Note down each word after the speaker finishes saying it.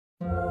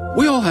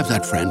We all have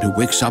that friend who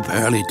wakes up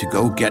early to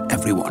go get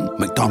everyone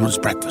McDonald's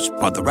breakfast,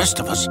 while the rest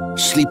of us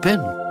sleep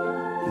in.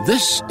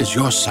 This is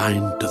your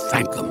sign to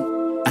thank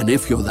them. And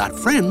if you're that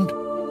friend,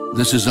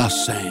 this is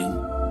us saying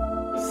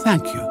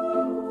thank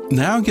you.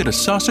 Now get a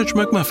sausage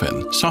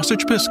McMuffin,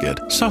 sausage biscuit,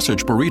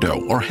 sausage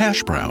burrito, or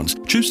hash browns.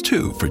 Choose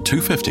 2 for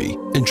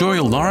 $2.50. Enjoy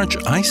a large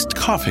iced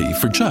coffee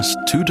for just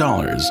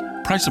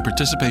 $2. Price and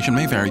participation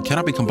may vary.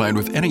 Cannot be combined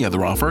with any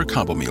other offer or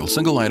combo meal.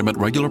 Single item at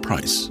regular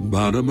price.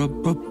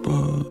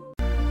 Ba-da-ba-ba-ba.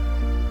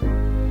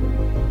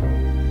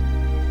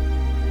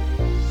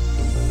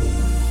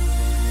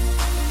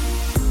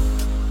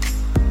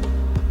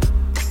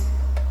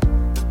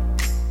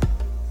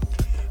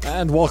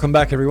 And welcome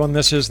back, everyone.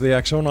 This is the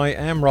X Zone. I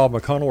am Rob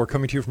McConnell. We're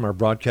coming to you from our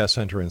broadcast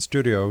center and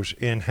studios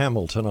in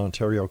Hamilton,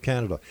 Ontario,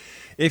 Canada.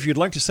 If you'd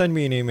like to send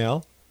me an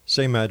email,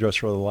 same address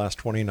for the last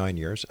 29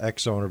 years,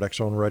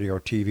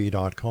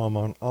 xzone@xzoneradiotv.com,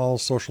 on all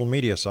social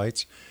media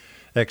sites,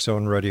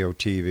 X-Zone Radio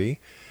TV.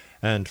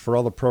 And for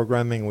all the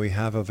programming we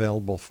have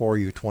available for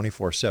you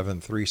 24/7,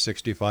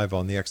 365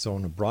 on the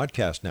X-Zone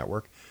Broadcast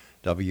Network,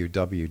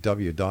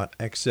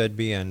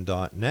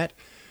 www.xzbn.net.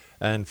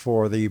 And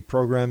for the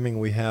programming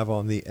we have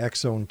on the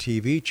X-Zone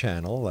TV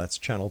channel, that's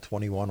channel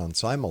 21 on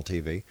Simul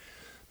TV,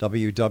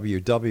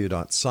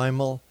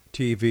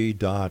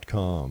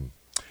 www.simultv.com.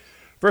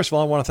 First of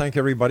all, I want to thank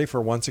everybody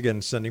for once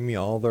again sending me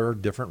all their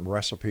different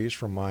recipes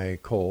for my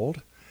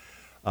cold.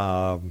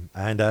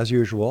 And as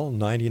usual,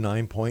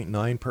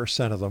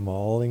 99.9% of them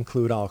all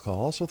include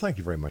alcohol. So thank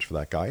you very much for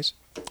that, guys.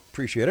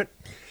 Appreciate it.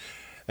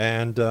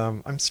 And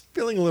I'm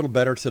feeling a little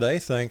better today,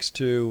 thanks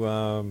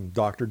to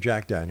Dr.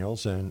 Jack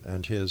Daniels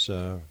and his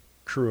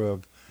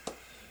crew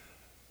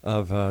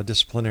of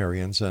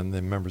disciplinarians and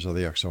the members of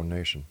the X-Zone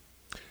Nation.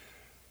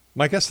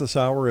 My guest this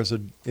hour is a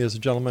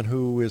gentleman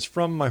who is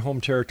from my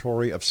home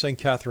territory of St.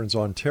 Catharines,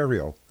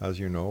 Ontario. As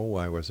you know,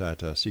 I was at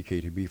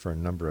CKTB for a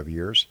number of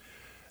years,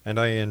 and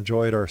I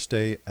enjoyed our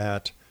stay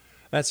at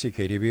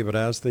CKTB. But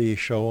as the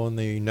show and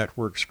the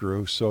networks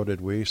grew, so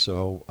did we.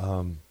 So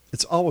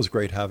it's always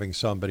great having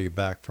somebody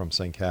back from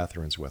St.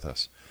 Catharines with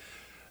us.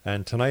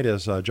 And tonight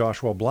is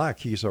Joshua Black.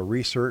 He's a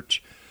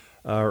research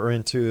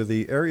into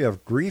the area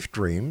of grief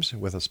dreams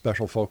with a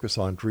special focus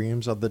on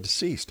dreams of the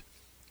deceased.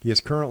 He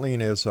is currently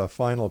in his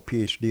final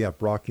PhD at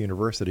Brock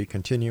University,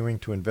 continuing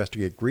to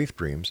investigate grief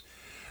dreams,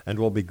 and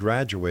will be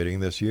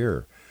graduating this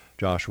year.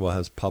 Joshua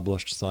has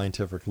published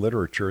scientific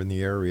literature in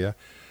the area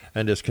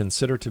and is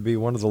considered to be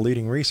one of the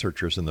leading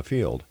researchers in the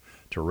field.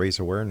 To raise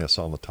awareness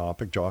on the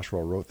topic,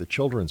 Joshua wrote the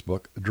children's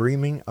book,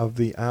 Dreaming of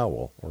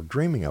Owl,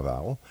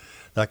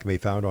 that can be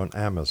found on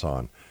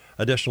Amazon.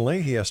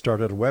 Additionally, he has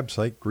started a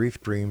website,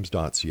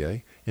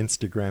 griefdreams.ca,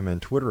 Instagram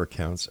and Twitter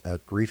accounts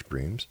at Grief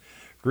Dreams,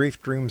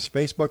 Grief Dreams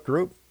Facebook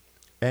group,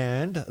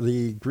 and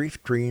the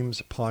Grief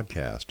Dreams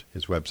podcast.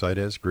 His website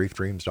is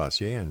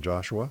griefdreams.ca. And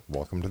Joshua,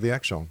 welcome to the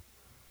X-Zone.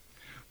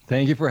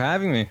 Thank you for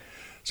having me.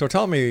 So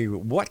tell me,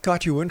 what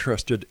got you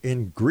interested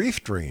in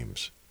grief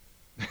dreams?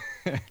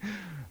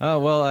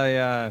 Well,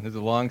 there's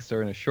a long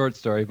story and a short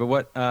story, but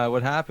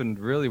what happened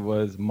really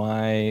was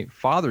my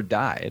father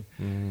died,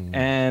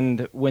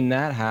 and when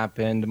that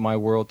happened, my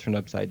world turned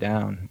upside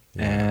down,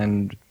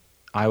 and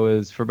I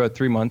was, for about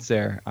 3 months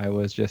there, I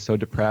was just so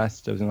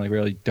depressed. I was in like a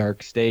really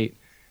dark state.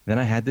 Then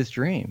I had this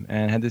dream,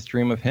 and I had this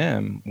dream of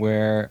him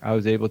where I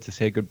was able to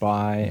say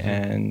goodbye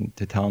and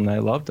to tell him that I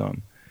loved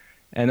him,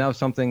 and that was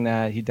something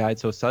that he died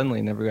so suddenly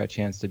and never got a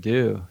chance to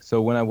do.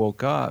 So when I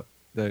woke up,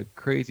 the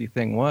crazy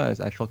thing was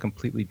I felt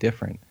completely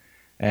different.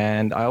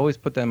 And I always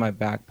put that in my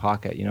back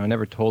pocket. You know, I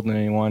never told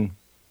anyone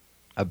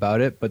about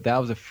it, but that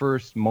was the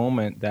first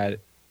moment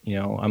that, you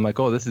know, I'm like,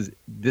 oh, this is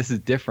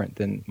different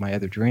than my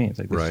other dreams.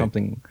 Like there's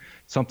something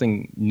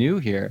new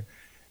here.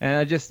 And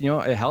I just, you know,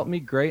 it helped me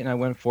great. And I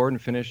went forward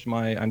and finished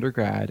my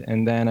undergrad.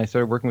 And then I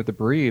started working with the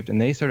bereaved, and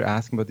they started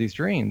asking about these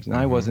dreams. And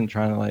I wasn't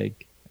trying to I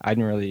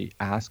didn't really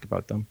ask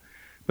about them.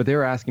 But they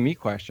were asking me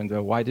questions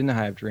of why didn't I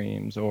have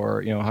dreams,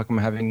 or, you know, how come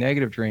I'm having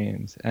negative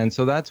dreams? And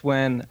so that's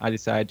when I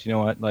decided, you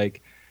know what,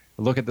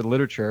 look at the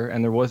literature,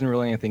 and there wasn't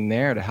really anything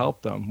there to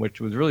help them,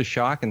 which was really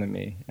shocking to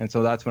me. And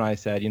so that's when I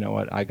said, you know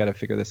what, I got to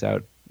figure this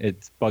out.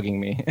 It's bugging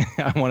me.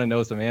 I want to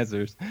know some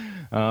answers.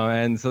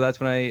 And so that's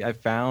when I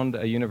found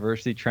a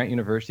university, Trent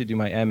University, to do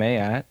my MA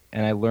at,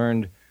 and I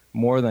learned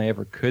more than I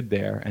ever could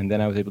there. And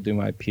then I was able to do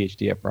my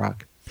PhD at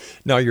Brock.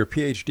 Now, your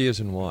PhD is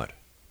in what?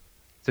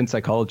 It's in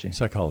psychology.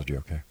 Psychology,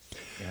 okay.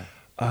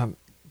 Yeah.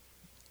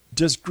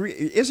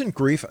 Isn't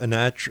grief a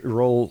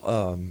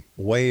natural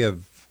way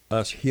of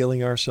us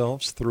healing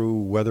ourselves through,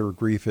 whether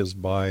grief is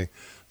by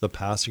the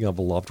passing of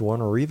a loved one,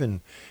 or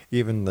even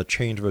the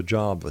change of a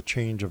job, the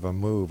change of a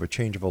move, a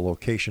change of a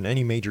location,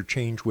 any major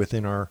change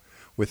within our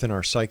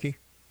psyche?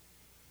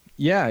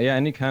 Yeah,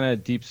 any kind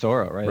of deep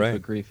sorrow, right? That's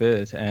what grief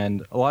is.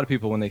 And a lot of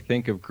people, when they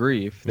think of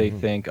grief, they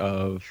think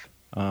of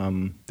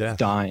death.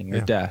 Dying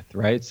or death,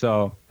 right?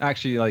 So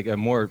actually, like, a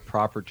more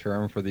proper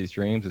term for these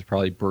dreams is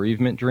probably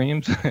bereavement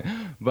dreams.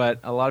 But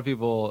a lot of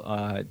people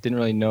didn't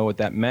really know what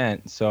that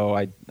meant,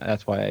 so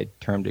that's why I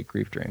termed it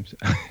grief dreams.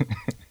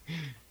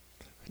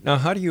 Now,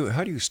 how do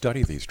you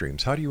study these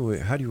dreams? How do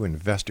you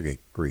investigate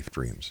grief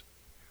dreams?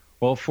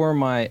 Well, for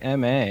my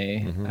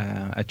MA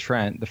at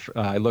Trent,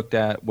 I looked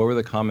at what were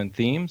the common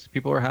themes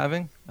people were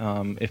having,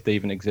 if they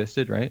even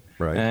existed, right?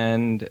 Right.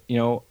 And,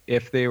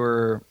 if they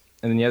were,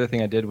 and then the other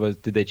thing I did was,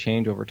 did they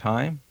change over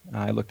time?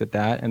 I looked at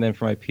that. And then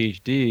for my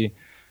PhD,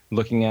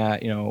 looking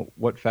at,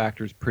 what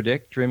factors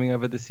predict dreaming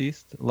of a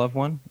deceased loved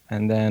one.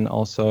 And then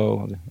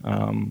also,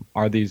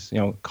 are these,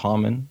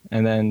 common?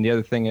 And then the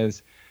other thing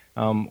is,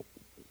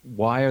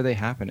 why are they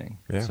happening?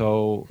 Yeah.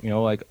 So,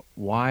 like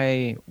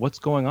what's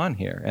going on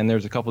here? And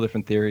there's a couple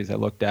different theories I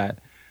looked at,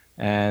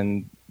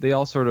 and they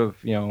all sort of,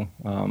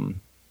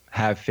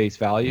 have face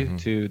value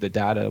to the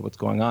data, what's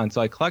going on. So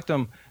I collect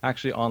them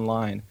actually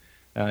online.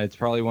 It's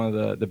probably one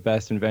of the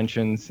best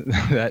inventions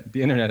that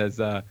the internet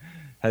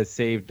has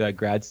saved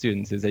grad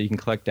students, is that you can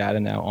collect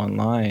data now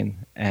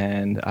online.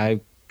 And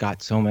I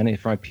got so many.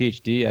 For my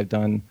PhD, I've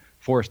done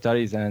 4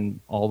 studies, and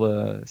all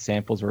the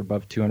samples were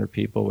above 200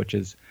 people, which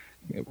is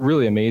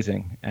really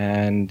amazing.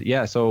 And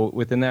yeah, so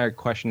within their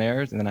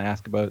questionnaires, and then I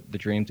ask about the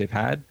dreams they've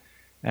had,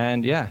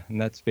 and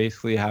that's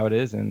basically how it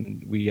is.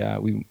 And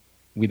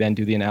we then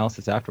do the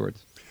analysis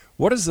afterwards.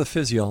 What is the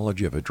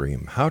physiology of a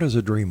dream? How does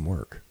a dream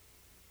work?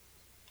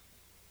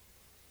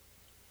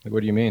 Like, what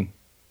do you mean?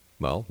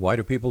 Well, why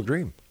do people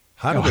dream?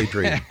 How do they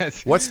dream?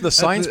 What's the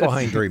science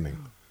behind dreaming?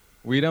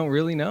 We don't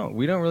really know.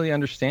 We don't really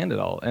understand it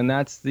all. And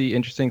that's the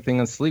interesting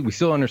thing on sleep. We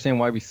still understand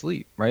why we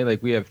sleep, right?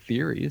 Like, we have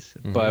theories,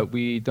 but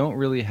we don't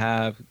really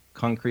have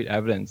concrete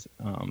evidence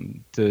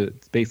to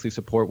basically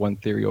support one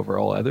theory over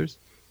all others.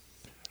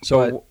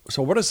 So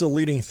what is the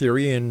leading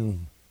theory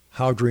in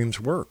how dreams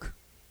work?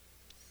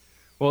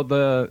 Well,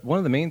 one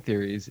of the main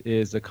theories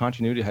is the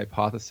continuity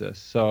hypothesis.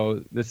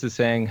 So this is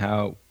saying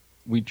how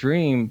we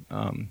dream,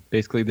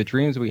 basically the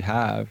dreams we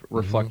have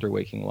reflect our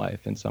waking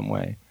life in some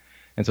way.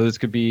 And so this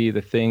could be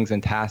the things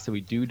and tasks that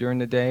we do during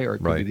the day, or it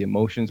could be the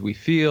emotions we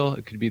feel.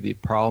 It could be the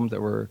problems that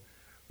we're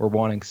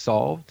wanting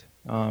solved,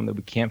 that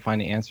we can't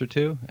find the answer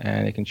to,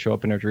 and it can show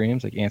up in our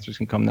dreams. Like, answers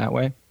can come that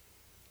way,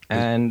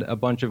 and a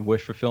bunch of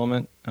wish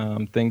fulfillment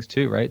things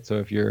too, right? So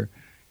if you're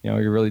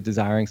really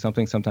desiring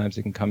something, sometimes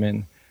it can come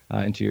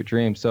into your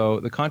dream.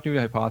 So the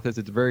continuity hypothesis,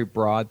 it's a very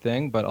broad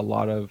thing, but a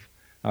lot of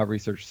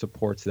research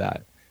supports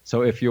that.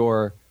 So if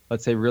you're,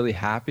 let's say, really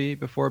happy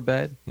before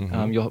bed,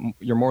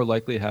 you're more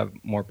likely to have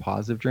more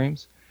positive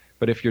dreams.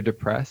 But if you're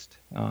depressed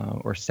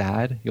or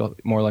sad, you'll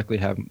more likely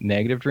have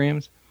negative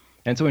dreams.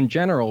 And so in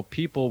general,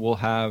 people will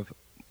have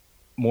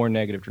more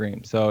negative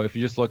dreams. So if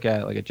you just look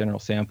at like a general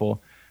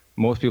sample,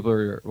 most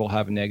people will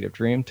have a negative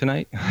dream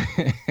tonight.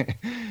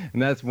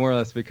 And that's more or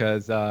less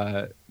because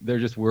they're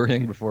just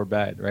worrying before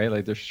bed, right?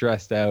 Like, they're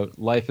stressed out.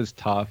 Life is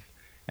tough.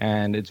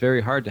 And it's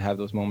very hard to have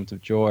those moments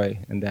of joy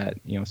and that,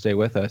 stay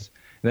with us.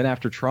 And then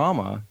after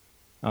trauma,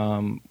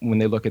 when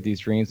they look at these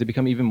dreams, they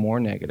become even more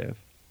negative.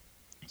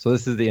 So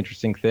this is the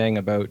interesting thing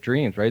about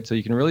dreams, right? So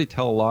you can really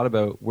tell a lot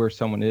about where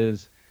someone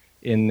is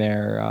in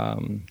their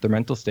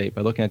mental state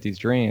by looking at these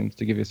dreams,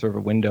 to give you sort of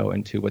a window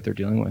into what they're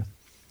dealing with.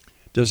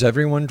 Does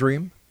everyone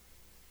dream?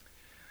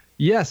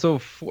 Yeah. So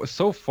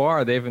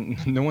far,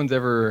 no one's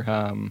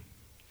ever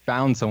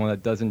found someone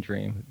that doesn't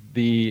dream.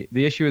 The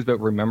issue is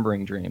about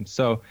remembering dreams.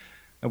 So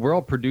we're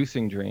all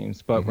producing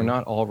dreams, but we're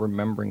not all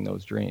remembering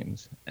those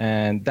dreams.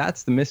 And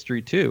that's the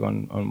mystery too.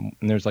 And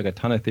there's like a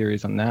ton of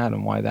theories on that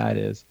and why that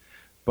is.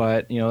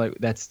 But,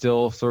 that's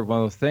still sort of one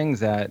of those things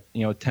that,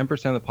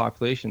 10% of the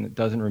population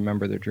doesn't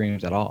remember their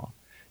dreams at all,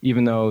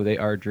 even though they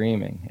are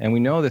dreaming. And we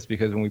know this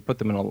because when we put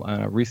them in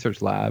a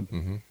research lab,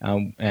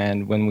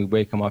 and when we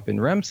wake them up in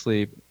REM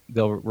sleep,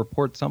 they'll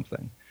report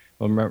something.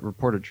 They'll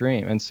report a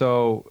dream. And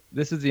so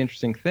this is the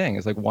interesting thing,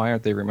 is like, why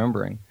aren't they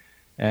remembering?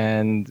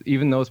 And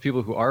even those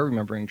people who are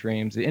remembering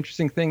dreams, the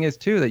interesting thing is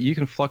too that you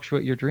can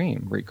fluctuate your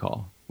dream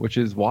recall, which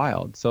is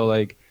wild. So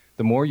like,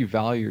 the more you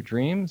value your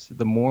dreams,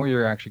 the more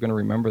you're actually going to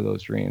remember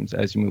those dreams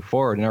as you move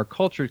forward. And our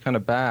culture is kind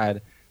of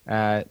bad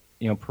at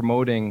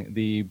promoting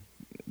the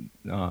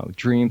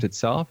dreams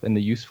itself and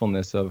the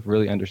usefulness of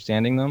really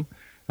understanding them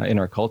in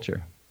our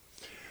culture.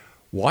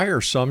 Why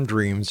are some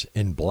dreams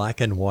in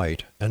black and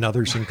white and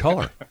others in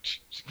color?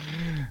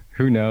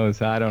 Who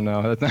knows? I don't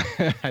know. That's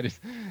not,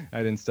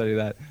 I didn't study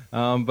that.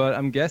 But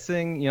I'm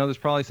guessing, there's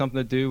probably something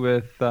to do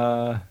with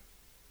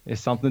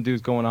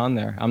what's going on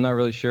there. I'm not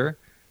really sure.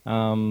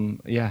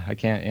 I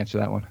can't answer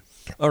that one.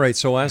 All right.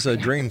 So as a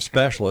dream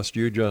specialist,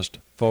 you just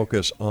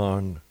focus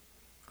on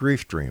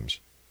grief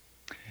dreams.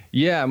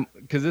 Yeah,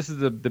 because this is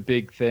the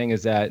big thing,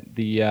 is that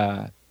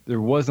there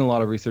wasn't a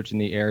lot of research in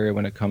the area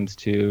when it comes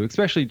to,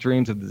 especially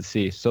dreams of the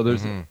deceased. So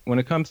there's when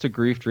it comes to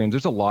grief dreams,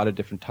 there's a lot of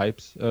different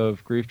types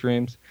of grief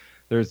dreams.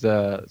 There's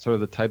sort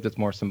of the type that's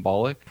more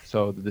symbolic.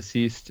 So the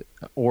deceased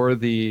or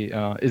the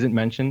isn't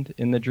mentioned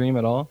in the dream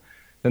at all.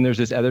 Then there's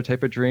this other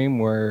type of dream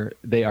where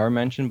they are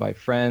mentioned by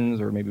friends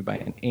or maybe by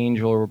an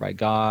angel or by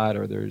God,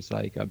 or there's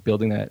like a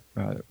building that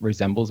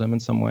resembles them in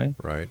some way.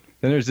 Right.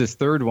 Then there's this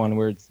third one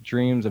where it's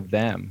dreams of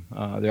them.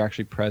 They're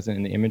actually present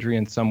in the imagery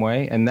in some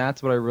way. And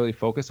that's what I really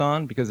focus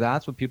on, because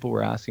that's what people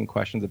were asking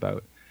questions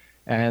about.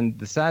 And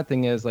the sad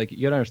thing is, like,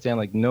 you gotta understand,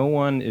 like, no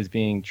one is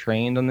being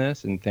trained on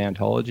this in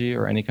thanatology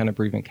or any kind of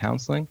bereavement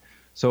counseling.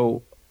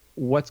 So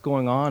what's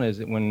going on is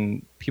that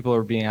when people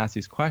are being asked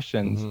these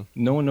questions,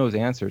 no one knows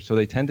answers. So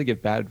they tend to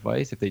give bad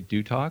advice if they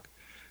do talk.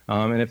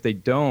 And if they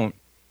don't,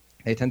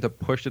 they tend to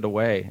push it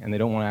away, and they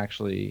don't want to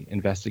actually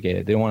investigate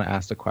it. They don't want to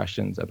ask the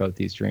questions about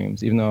these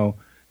dreams, even though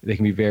they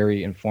can be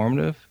very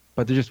informative,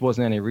 but there just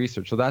wasn't any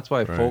research. So that's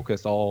why I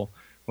focused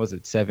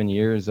 7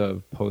 years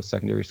of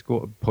post-secondary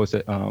school,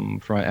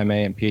 from my MA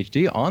and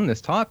PhD on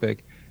this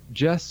topic,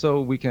 just so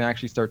we can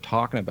actually start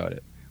talking about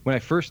it. When I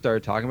first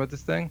started talking about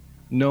this thing,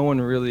 no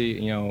one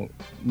really, you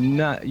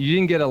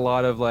didn't get a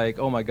lot of like,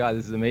 oh my God,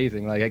 this is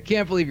amazing. Like, I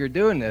can't believe you're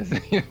doing this.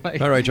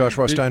 All right,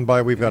 Joshua, stand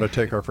by. We've got to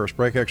take our first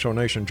break.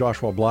 Exonation,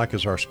 Joshua Black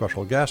is our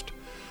special guest.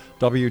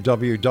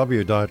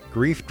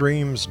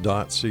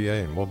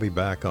 www.griefdreams.ca. And we'll be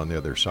back on the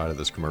other side of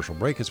this commercial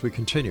break as we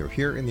continue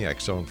here in the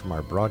X Zone from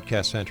our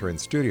broadcast center and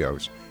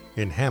studios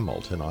in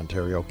Hamilton,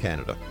 Ontario,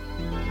 Canada.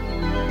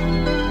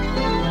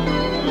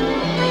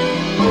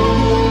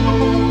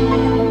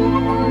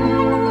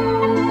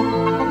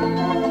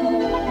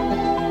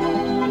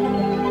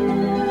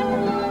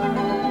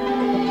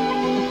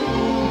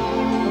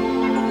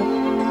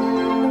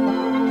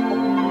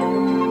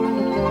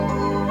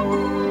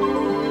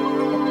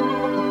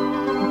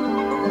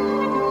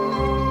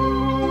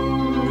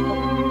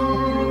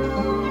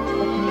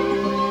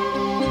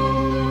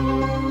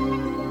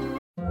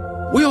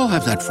 We all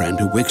have that friend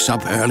who wakes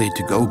up early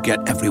to go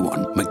get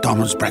everyone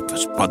McDonald's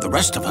breakfast while the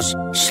rest of us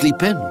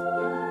sleep in.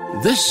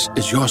 This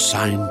is your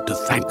sign to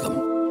thank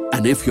them.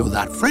 And if you're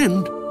that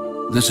friend,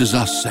 this is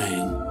us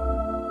saying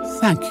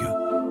thank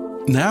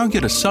you. Now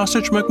get a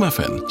sausage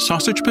McMuffin,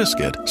 sausage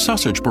biscuit,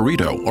 sausage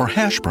burrito, or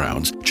hash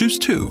browns. Choose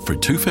 2 for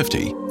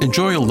 $2.50.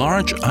 Enjoy a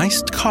large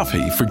iced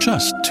coffee for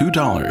just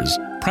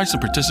 $2. Price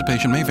and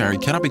participation may vary.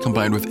 Cannot be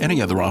combined with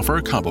any other offer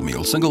or combo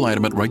meal. Single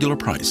item at regular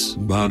price.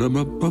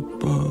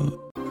 Ba-da-ba-ba-ba.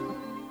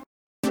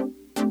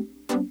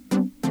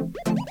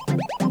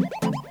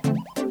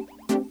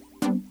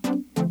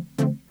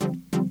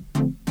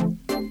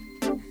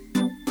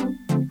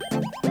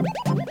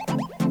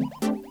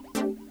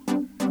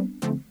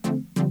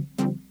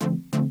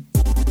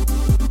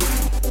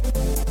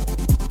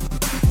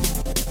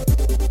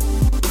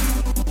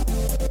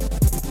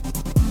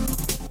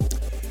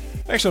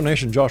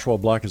 Exonation, Joshua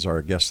Black is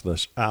our guest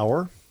this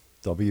hour.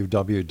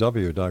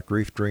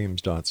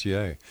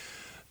 www.griefdreams.ca.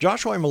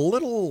 Joshua, I'm a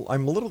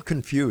little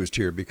confused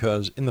here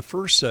because in the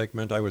first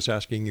segment I was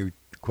asking you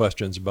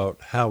questions about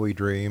how we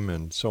dream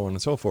and so on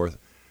and so forth,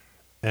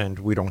 and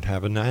we don't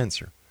have an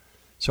answer.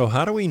 So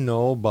how do we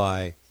know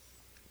by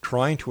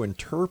trying to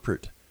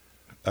interpret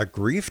a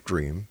grief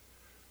dream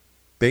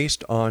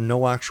based on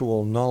no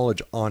actual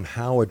knowledge on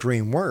how a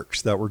dream works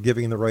that we're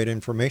giving the right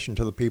information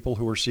to the people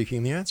who are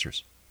seeking the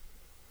answers?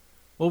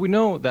 Well, we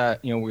know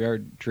that, we are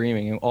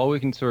dreaming, and all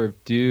we can sort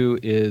of do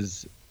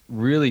is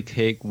really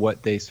take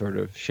what they sort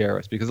of share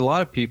us, because a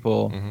lot of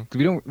people,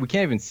 we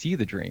can't even see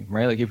the dream,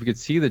 right? Like, if we could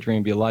see the dream,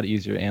 it'd be a lot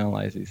easier to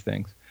analyze these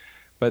things.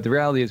 But the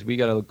reality is we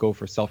got to go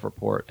for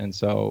self-report. And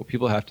so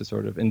people have to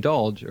sort of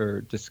indulge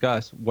or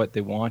discuss what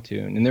they want to,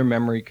 and their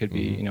memory could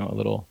be, a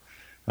little,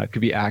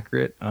 could be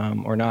accurate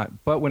or not.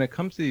 But when it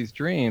comes to these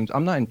dreams,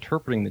 I'm not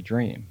interpreting the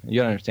dream. You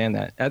got to understand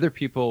that. Other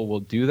people will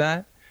do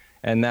that.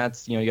 And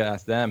that's, you got to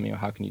ask them,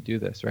 how can you do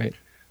this, right?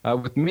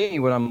 With me,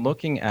 what I'm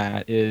looking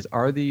at is,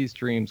 are these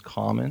dreams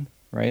common,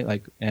 right?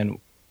 Like, and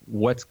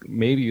what's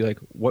maybe like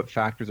what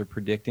factors are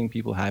predicting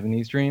people having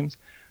these dreams?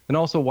 And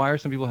also, why are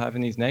some people having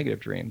these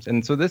negative dreams?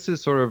 And so this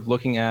is sort of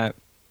looking at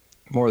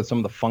more of some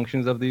of the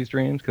functions of these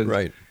dreams, because,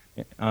 right.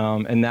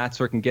 And that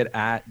sort of can get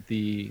at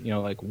the,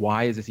 like,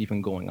 why is this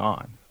even going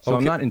on? So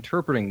I'm not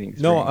interpreting these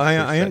dreams. No,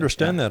 I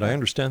understand that. I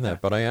understand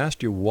that. But I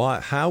asked you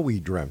how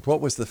we dreamt.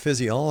 What was the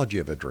physiology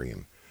of a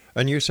dream?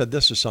 And you said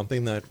this is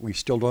something that we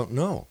still don't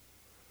know.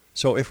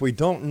 So if we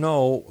don't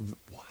know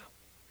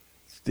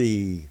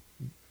the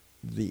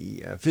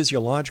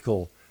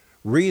physiological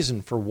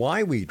reason for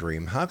why we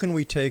dream, how can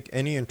we take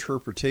any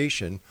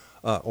interpretation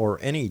or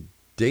any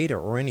data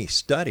or any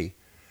study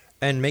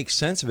and make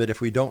sense of it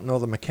if we don't know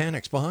the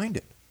mechanics behind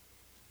it?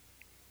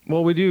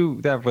 Well, we do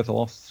that with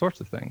all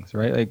sorts of things,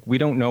 right? Like, we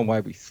don't know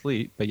why we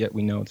sleep, but yet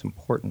we know it's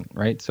important,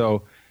 right?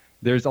 So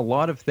there's a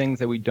lot of things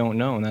that we don't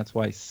know, and that's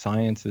why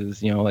science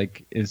is,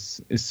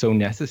 is so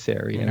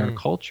necessary in our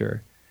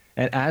culture.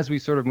 And as we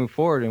sort of move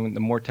forward, and the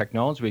more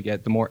technology we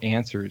get, the more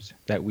answers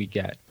that we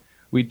get.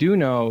 We do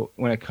know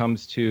when it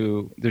comes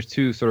to, there's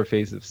 2 sort of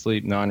phases of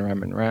sleep,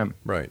 non-REM and REM.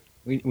 Right.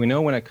 We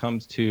know when it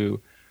comes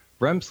to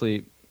REM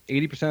sleep,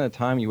 80% of the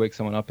time you wake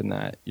someone up in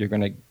that, you're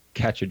going to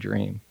catch a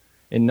dream.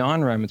 In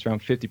non-REM, it's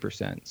around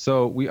 50%.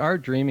 So we are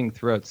dreaming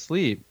throughout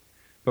sleep,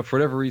 but for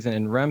whatever reason,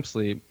 in REM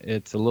sleep,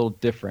 it's a little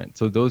different.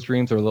 So those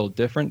dreams are a little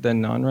different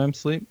than non-REM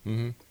sleep,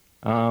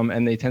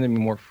 and they tend to be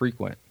more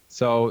frequent.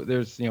 So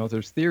there's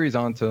theories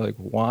onto like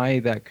why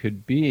that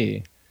could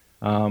be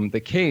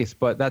the case,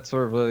 but that's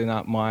sort of really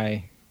not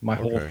my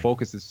whole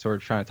focus is sort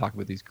of trying to talk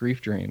about these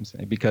grief dreams,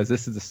 because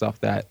this is the stuff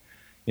that,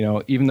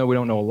 even though we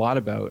don't know a lot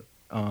about,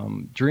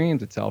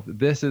 dreams itself,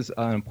 this is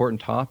an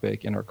important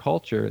topic in our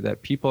culture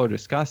that people are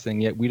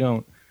discussing, yet we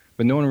don't,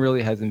 but no one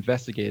really has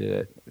investigated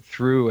it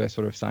through a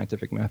sort of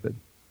scientific method.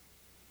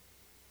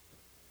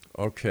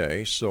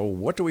 Okay, so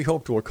what do we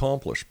hope to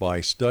accomplish by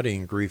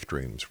studying grief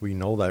dreams? We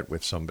know that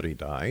if somebody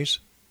dies,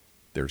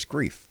 there's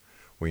grief.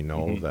 We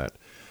know that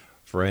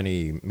for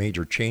any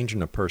major change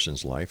in a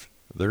person's life,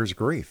 there's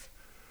grief.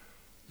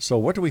 So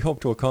what do we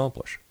hope to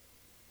accomplish?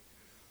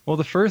 Well,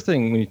 the first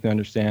thing we need to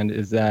understand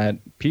is that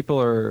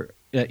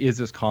is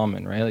this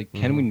common, right? Like,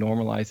 can we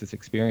normalize this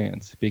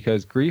experience?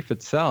 Because grief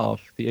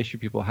itself, the issue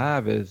people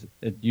have is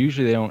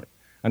usually they don't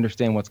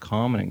understand what's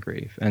common in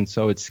grief. And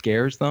so it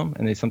scares them,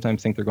 and they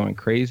sometimes think they're going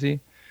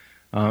crazy.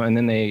 And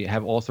then they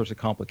have all sorts of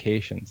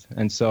complications.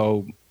 And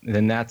so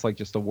then that's like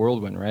just a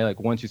whirlwind, right? Like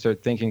once you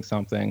start thinking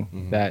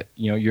something that,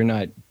 you're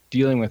not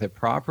dealing with it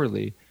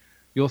properly,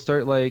 you'll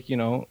start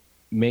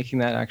making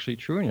that actually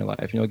true in your life.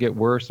 And you'll get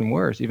worse and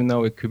worse, even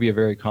though it could be a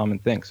very common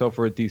thing. So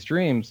for these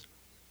dreams,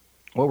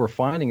 what we're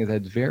finding is that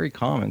it's very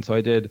common. So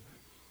I did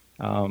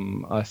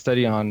a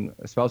study on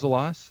spousal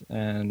loss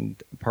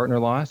and partner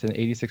loss, and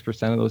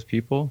 86% of those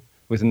people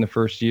within the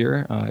first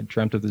year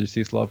dreamt of the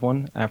deceased loved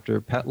one. After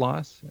pet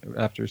loss,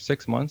 after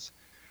 6 months,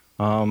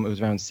 it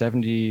was around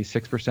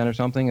 76% or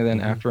something. And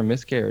then after a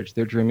miscarriage,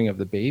 they're dreaming of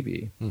the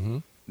baby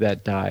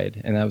that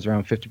died, and that was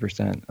around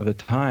 50% of the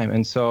time.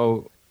 And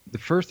so the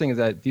first thing is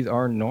that these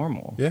are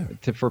normal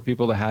for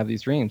people to have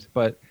these dreams.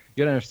 But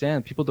you got to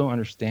understand, people don't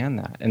understand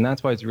that. And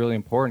that's why it's really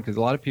important, because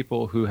a lot of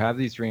people who have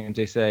these dreams,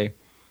 they say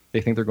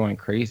they think they're going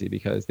crazy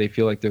because they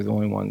feel like they're the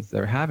only ones that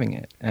are having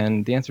it.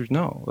 And the answer is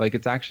no. Like,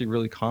 it's actually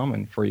really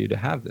common for you to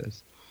have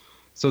this.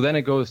 So then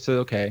it goes to,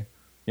 okay,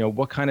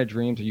 what kind of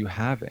dreams are you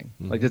having?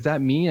 Like, does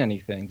that mean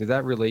anything? Does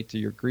that relate to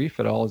your grief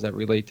at all? Does that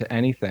relate to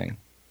anything?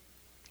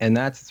 And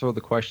that's sort of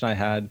the question I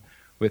had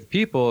with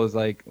people, is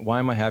like, why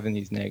am I having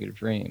these negative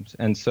dreams?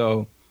 And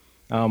so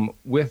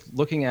with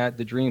looking at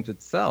the dreams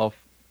itself,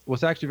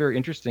 what's actually very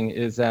interesting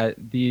is that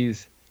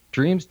these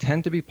dreams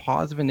tend to be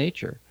positive in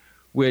nature,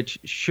 which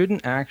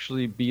shouldn't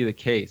actually be the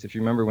case. If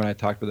you remember when I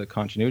talked about the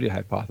continuity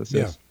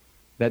hypothesis,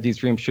 that these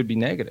dreams should be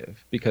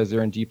negative because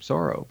they're in deep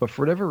sorrow. But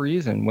for whatever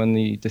reason, when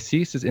the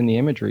deceased is in the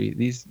imagery,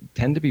 these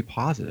tend to be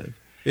positive.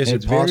 Is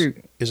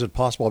it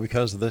possible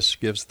because this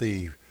gives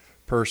the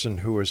person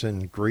who is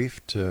in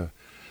grief to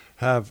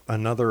have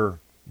another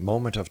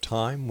moment of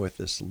time with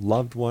this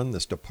loved one,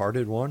 this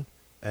departed one,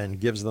 and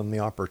gives them the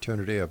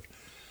opportunity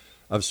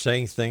of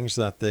saying things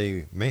that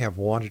they may have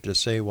wanted to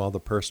say while the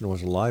person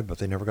was alive, but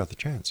they never got the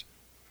chance?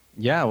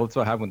 Yeah, well, that's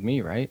what happened with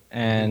me, right?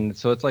 And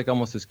so it's like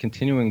almost this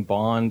continuing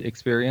bond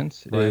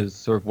experience is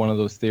sort of one of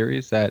those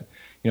theories that,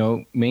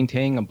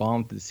 maintaining a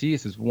bond with the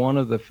deceased is one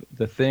of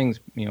the things,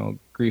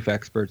 grief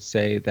experts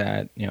say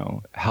that,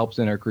 helps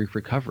in our grief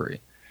recovery.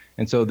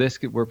 And so this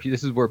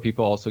is where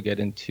people also get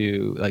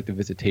into like the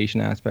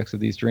visitation aspects of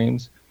these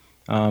dreams,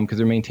 because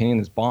they're maintaining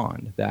this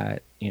bond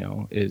that,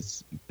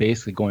 is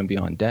basically going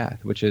beyond death,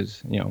 which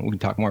is, we can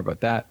talk more about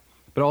that.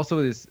 But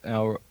also this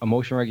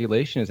emotion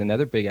regulation is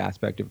another big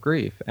aspect of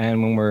grief.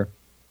 And when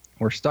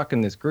we're stuck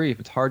in this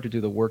grief, it's hard to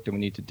do the work that we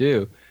need to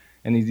do.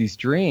 And these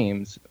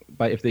dreams,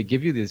 but if they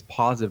give you these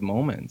positive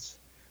moments,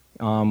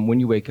 when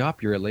you wake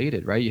up, you're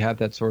elated, right? You have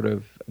that sort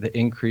of the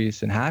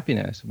increase in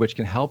happiness, which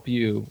can help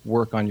you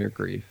work on your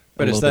grief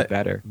a little bit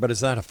better. But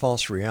is that a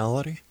false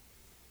reality?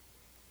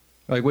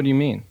 Like, what do you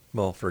mean?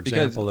 Well, for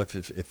example,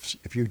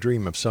 if you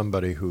dream of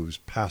somebody who's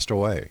passed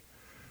away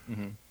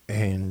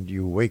and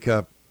you wake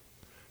up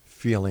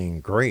feeling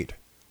great,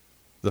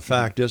 the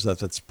fact is that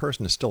this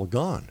person is still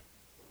gone.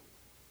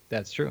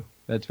 That's true.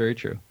 That's very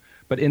true.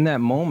 But in that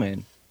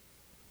moment,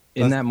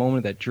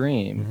 of that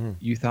dream,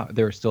 you thought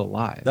they were still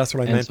alive. That's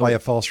what I meant by a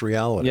false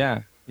reality.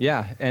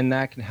 Yeah. And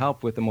that can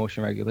help with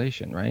emotion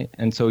regulation, right?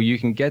 And so you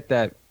can get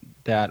that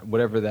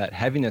whatever that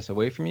heaviness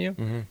away from you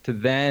to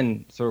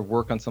then sort of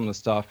work on some of the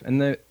stuff.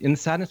 And the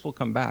sadness will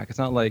come back. It's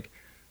not like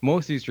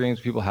most of these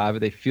dreams people have it,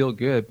 they feel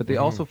good, but they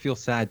also feel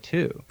sad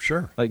too.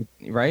 Sure. Like,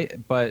 right?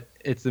 But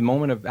it's the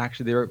moment of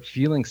actually they're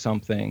feeling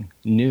something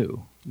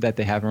new that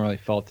they haven't really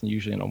felt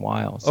usually in a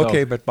while. So,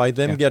 okay, but by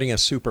them getting a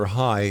super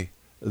high,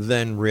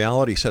 then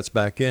reality sets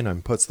back in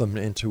and puts them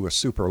into a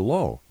super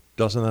low.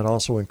 Doesn't that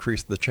also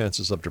increase the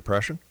chances of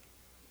depression?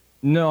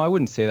 No, I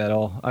wouldn't say that at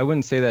all. I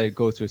wouldn't say that it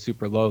goes to a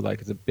super low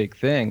like it's a big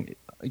thing.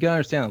 You gotta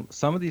understand,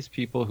 some of these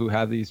people who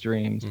have these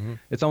dreams,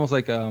 it's almost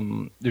like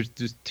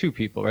there's two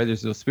people, right?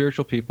 There's those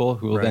spiritual people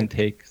who will then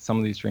take some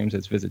of these dreams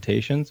as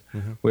visitations,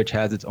 which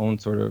has its own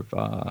sort of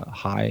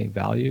high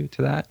value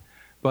to that.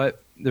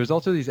 But there's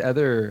also these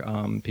other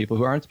people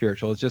who aren't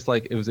spiritual. It's just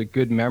like it was a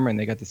good memory and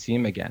they got to see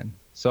him again.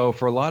 So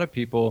for a lot of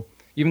people,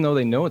 even though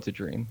they know it's a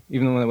dream,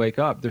 even when they wake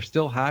up, they're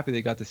still happy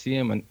they got to see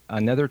him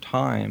another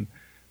time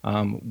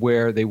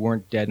where they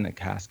weren't dead in a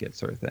casket,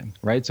 sort of thing,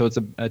 right? So it's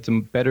a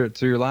better.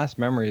 So your last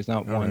memory is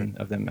not one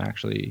of them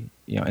actually,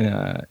 in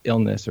a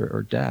illness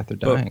or death or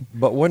dying.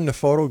 But wouldn't a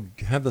photo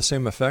have the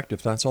same effect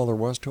if that's all there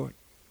was to it?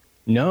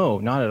 No,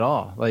 not at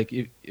all. Like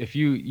if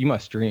you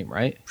must dream,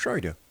 right? Sure I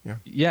do. Yeah.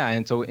 Yeah,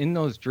 and so in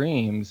those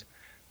dreams,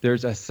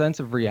 there's a sense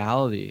of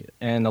reality.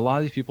 And a lot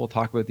of these people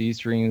talk about these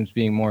dreams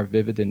being more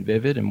vivid than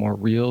vivid and more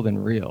real than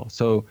real.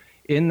 So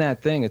in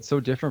that thing, it's so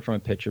different from a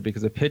picture,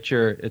 because a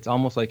picture, it's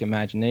almost like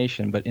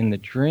imagination. But in the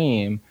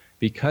dream,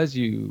 because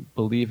you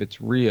believe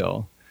it's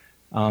real,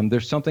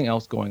 there's something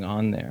else going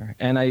on there.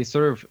 And I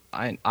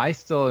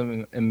still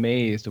am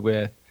amazed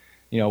with,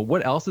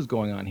 what else is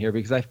going on here,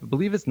 because I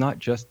believe it's not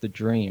just the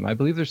dream. I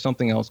believe there's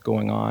something else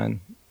going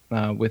on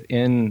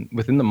within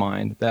the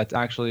mind that's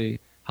actually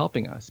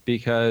helping us,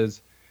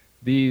 because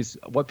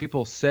what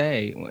people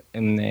say,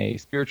 and they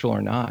spiritual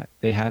or not,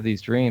 they have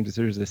these dreams.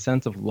 There's a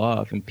sense of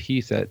love and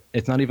peace that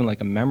it's not even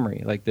like a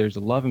memory. Like there's a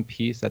love and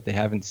peace that they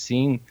haven't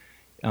seen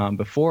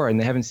before, and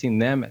they haven't seen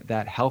them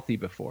that healthy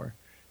before.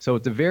 So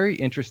it's a very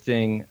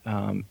interesting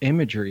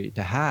imagery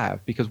to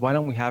have, because why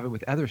don't we have it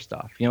with other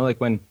stuff? Like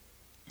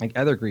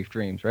other grief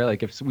dreams, right?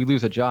 Like if we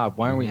lose a job,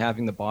 why aren't we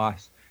having the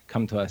boss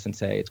come to us and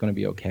say it's going to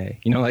be okay?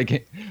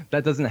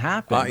 That doesn't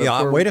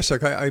happen. Wait a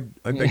sec. I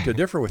beg to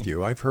differ with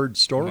you. I've heard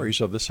stories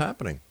of this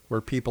happening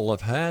where people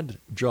have had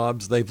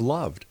jobs they've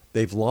loved.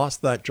 They've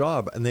lost that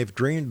job, and they've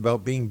dreamed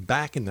about being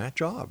back in that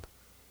job.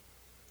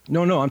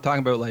 No, I'm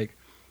talking about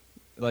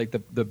like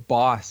the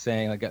boss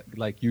saying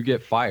like you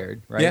get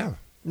fired, right? Yeah.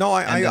 No,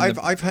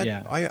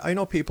 I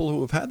know people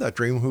who have had that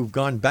dream who've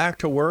gone back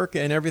to work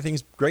and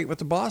everything's great with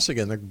the boss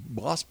again. The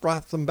boss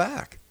brought them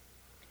back.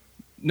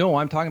 No,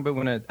 I'm talking about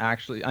when it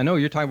actually, I know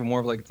you're talking about more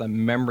of like it's a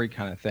memory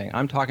kind of thing.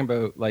 I'm talking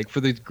about like for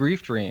these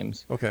grief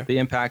dreams, okay, the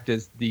impact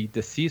is the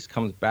deceased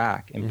comes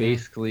back and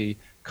basically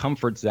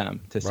comforts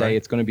them to say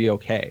it's going to be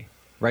okay,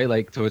 right?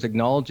 Like, so it's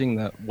acknowledging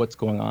what's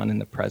going on in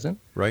the present.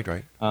 Right.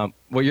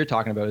 What you're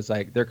talking about is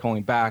like they're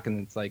calling back and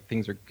it's like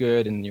things are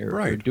good and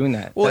you're doing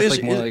that. Well,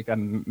 that's more like a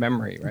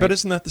memory, right? But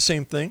isn't that the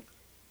same thing?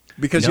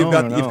 Because you've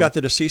got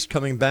the deceased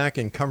coming back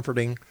and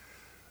comforting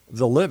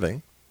the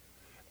living.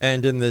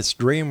 And in this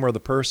dream where the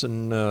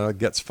person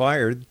gets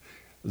fired,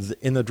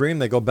 in the dream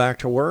they go back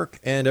to work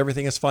and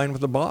everything is fine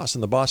with the boss.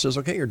 And the boss says,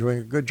 okay, you're doing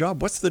a good job.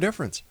 What's the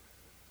difference?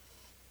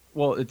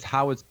 Well, it's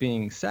how it's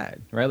being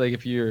said, right? Like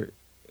if you're,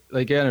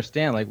 like I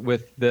understand, like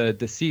with the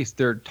deceased,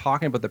 they're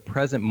talking about the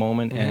present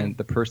moment and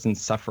the person's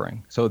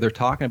suffering. So they're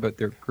talking about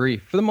their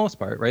grief for the most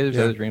part, right? There's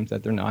other dreams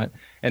that they're not.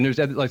 And there's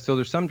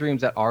some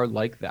dreams that are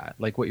like that,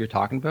 like what you're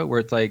talking about, where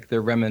it's like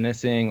they're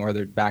reminiscing or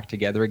they're back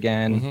together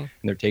again and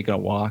they're taking a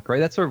walk, right?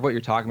 That's sort of what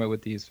you're talking about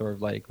with these sort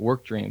of like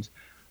work dreams.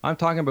 I'm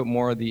talking about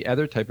more of the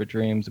other type of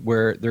dreams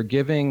where they're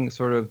giving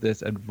sort of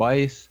this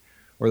advice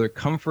or they're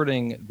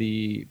comforting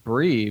the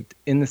bereaved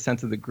in the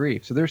sense of the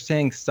grief. So they're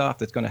saying stuff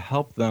that's going to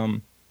help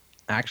them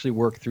actually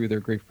work through their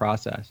grief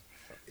process.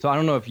 So I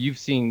don't know if you've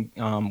seen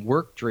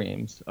work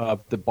dreams of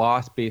the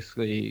boss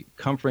basically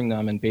comforting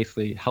them and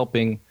basically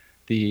helping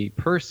the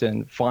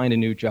person find a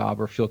new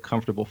job or feel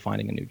comfortable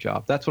finding a new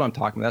job. That's what I'm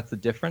talking about. That's the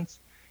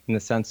difference in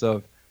the sense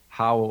of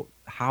how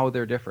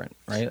they're different,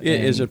 right?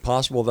 Is it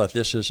possible that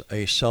this is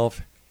a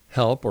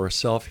self-help or a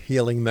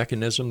self-healing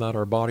mechanism that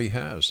our body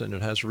has, and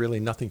it has really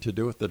nothing to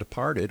do with the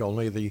departed,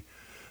 only the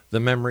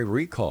memory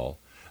recall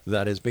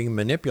that is being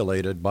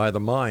manipulated by the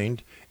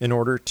mind in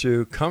order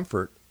to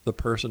comfort the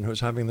person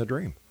who's having the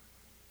dream?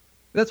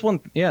 That's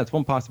one, it's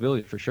one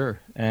possibility for sure.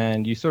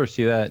 And you sort of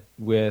see that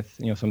with,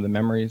 some of the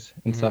memories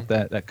and stuff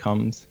that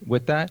comes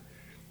with that.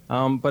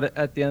 But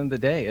at the end of the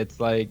day, it's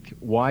like,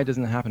 why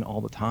doesn't it happen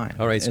all the time?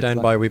 All right,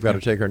 stand by. We've got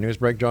to take our news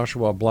break.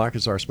 Joshua Black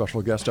is our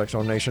special guest,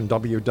 Exonation,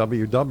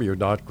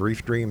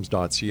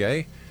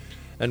 www.griefdreams.ca.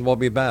 And we'll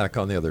be back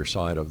on the other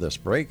side of this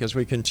break as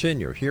we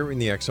continue here in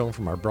the X Zone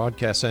from our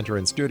broadcast center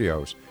and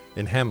studios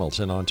in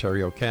Hamilton,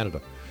 Ontario, Canada.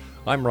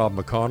 I'm Rob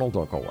McConnell.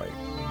 Don't go away.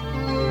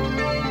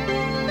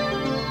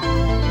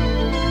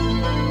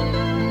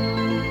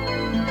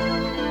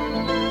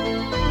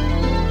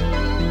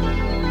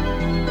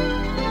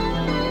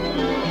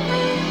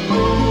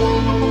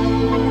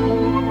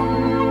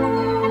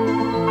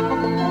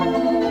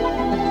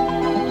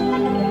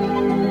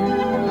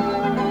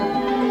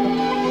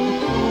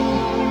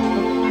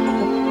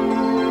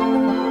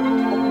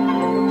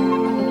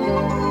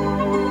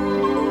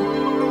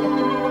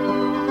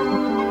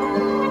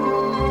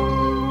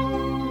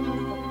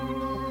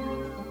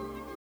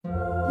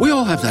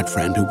 Have that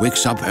friend who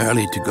wakes up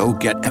early to go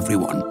get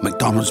everyone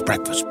McDonald's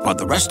breakfast, while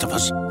the rest of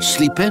us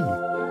sleep in.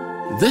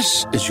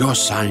 This is your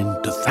sign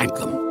to thank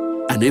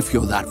them. And if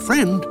you're that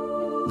friend,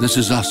 this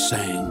is us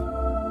saying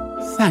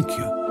thank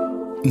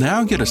you.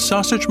 Now get a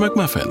sausage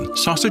McMuffin,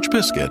 sausage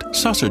biscuit,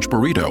 sausage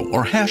burrito,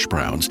 or hash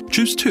browns.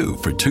 Choose 2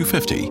 for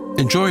 $2.50.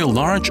 Enjoy a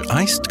large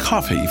iced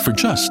coffee for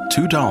just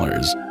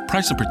 $2.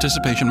 Price and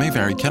participation may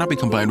vary. Cannot be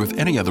combined with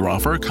any other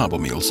offer or combo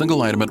meal.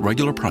 Single item at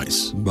regular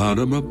price.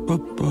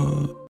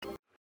 Ba-da-ba-ba-ba.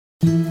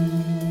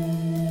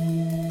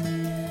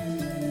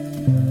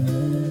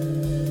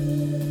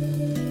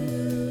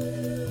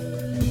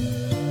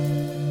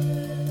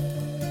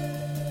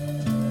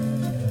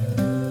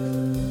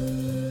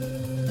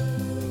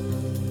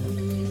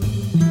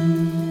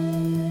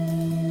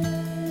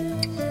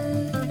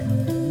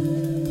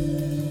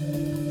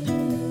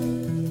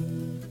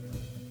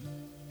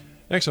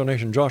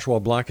 Explanation. Joshua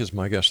Black is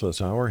my guest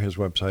this hour. His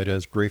website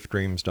is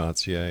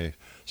griefdreams.ca.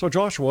 So,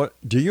 Joshua,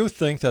 do you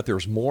think that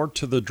there's more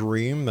to the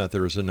dream, that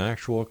there's an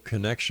actual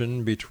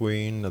connection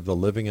between the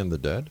living and the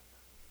dead?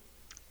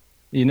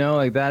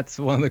 Like that's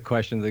one of the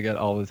questions I get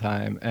all the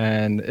time,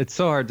 and it's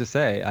so hard to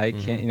say. I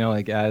can't,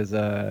 like as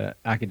a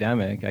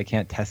academic, I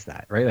can't test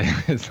that, right?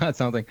 Like, it's not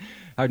something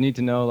I would need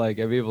to know.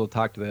 Like I'd be able to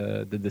talk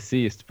to the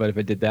deceased, but if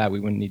I did that, we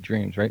wouldn't need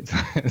dreams, right?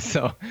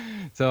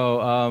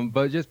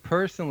 But just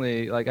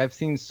personally, like I've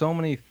seen so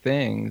many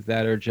things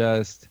that are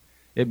just,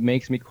 it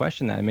makes me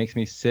question that. It makes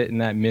me sit in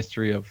that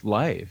mystery of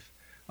life,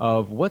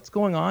 of what's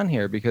going on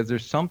here, because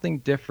there's something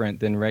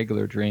different than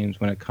regular dreams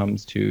when it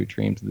comes to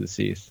dreams of the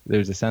deceased.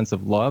 There's a sense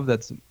of love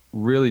that's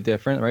really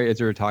different, right? As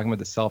we were talking about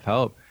the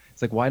self-help,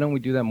 it's like, why don't we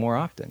do that more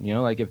often?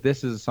 Like if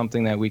this is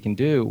something that we can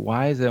do,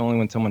 why is it only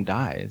when someone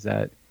dies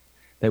that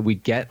we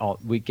get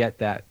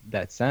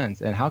that sense?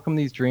 And how come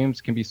these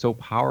dreams can be so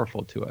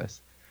powerful to us?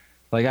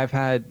 Like I've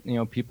had,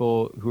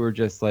 people who are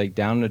just like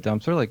down in the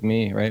dumps, sort of like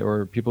me, right?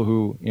 Or people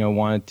who,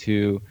 wanted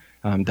to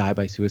die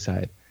by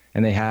suicide.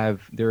 And they had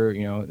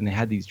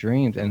these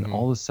dreams, and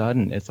all of a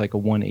sudden it's like a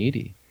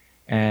 180,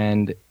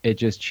 and it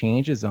just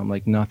changes them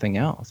like nothing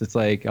else. It's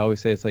like, I always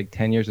say, it's like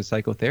 10 years of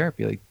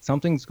psychotherapy. Like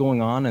something's going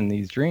on in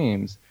these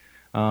dreams.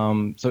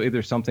 So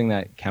either something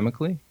that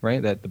chemically,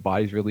 right, that the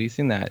body's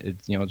releasing, that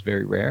it's, it's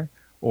very rare,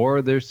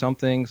 or there's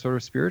something sort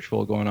of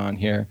spiritual going on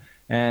here.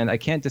 And I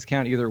can't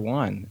discount either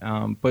one.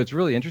 But it's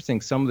really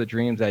interesting, some of the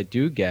dreams I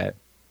do get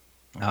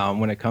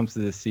when it comes to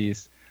the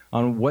deceased,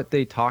 on what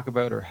they talk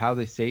about or how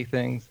they say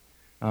things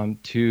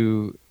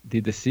to the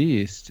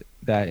deceased,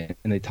 and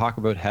they talk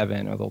about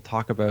heaven, or they'll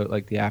talk about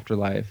like the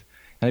afterlife.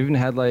 And I've even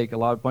had like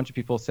a bunch of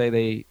people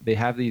say they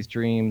have these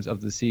dreams of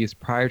the deceased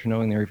prior to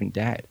knowing they're even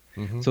dead.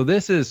 So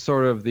this is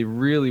sort of the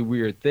really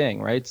weird thing,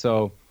 right?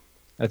 So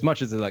as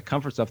much as it's like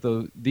comfort stuff,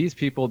 though, these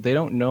people, they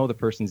don't know the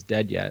person's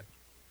dead yet.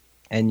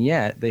 And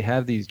yet they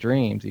have these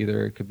dreams,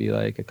 either it could be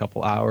like a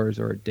couple hours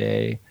or a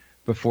day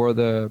before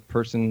they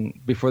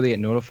get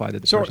notified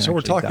that the person So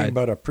we're talking died.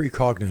 about a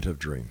precognitive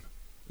dream.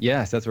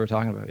 Yes, that's what we're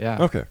talking about.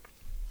 Yeah. Okay.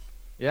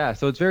 Yeah.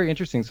 So it's very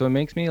interesting. So it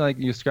makes me like,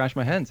 you scratch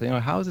my head and say,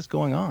 how is this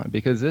going on?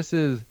 Because this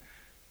is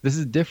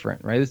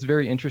different, right? This is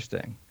very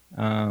interesting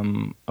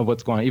of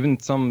what's going on. Even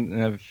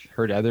I've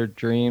heard other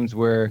dreams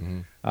where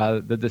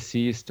the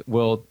deceased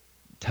will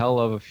tell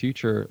of a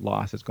future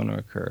loss that's going to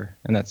occur,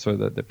 and that's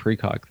sort of the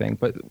precog thing.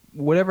 But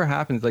whatever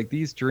happens, like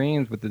these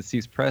dreams with the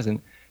deceased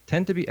present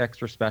tend to be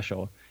extra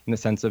special in the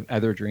sense of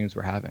other dreams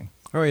we're having.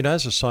 All right,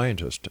 as a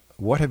scientist,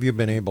 what have you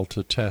been able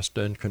to test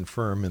and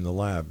confirm in the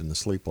lab, in the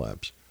sleep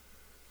labs?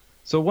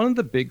 So one of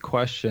the big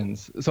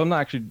questions, so I'm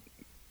not actually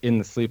in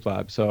the sleep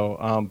lab,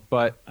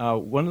 but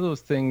one of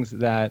those things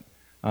that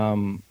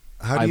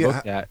I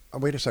looked at.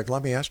 Wait a second,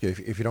 let me ask you,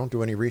 if you don't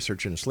do any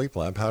research in a sleep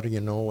lab, how do you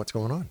know what's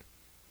going on?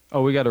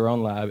 Oh, we got our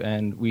own lab,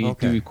 and we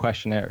do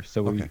questionnaires.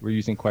 So we're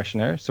using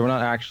questionnaires. So we're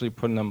not actually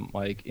putting them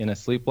like in a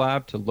sleep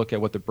lab to look at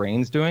what the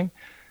brain's doing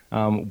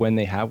when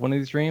they have one of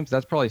these dreams.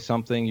 That's probably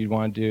something you'd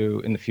want to do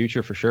in the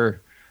future for sure.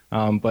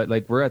 But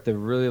like we're at the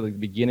really like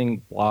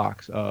beginning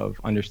blocks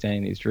of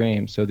understanding these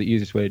dreams. So the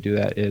easiest way to do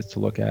that is to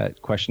look at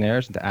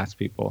questionnaires and to ask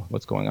people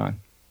what's going on.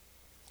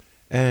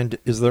 And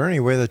is there any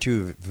way that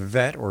you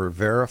vet or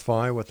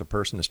verify what the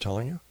person is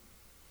telling you?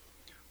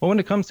 Well, when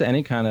it comes to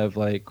any kind of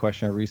like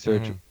questionnaire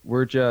research,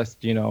 we're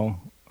just,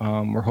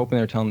 we're hoping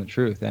they're telling the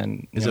truth,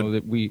 and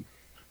that we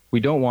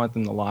don't want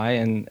them to lie.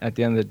 And at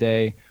the end of the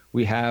day,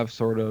 we have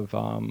sort of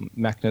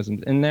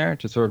mechanisms in there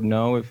to sort of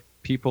know if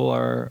people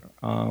are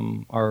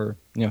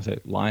say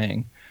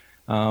lying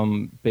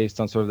based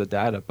on sort of the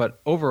data.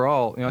 But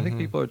overall, I think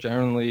people are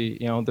generally,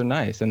 they're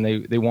nice, and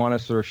they want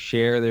to sort of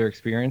share their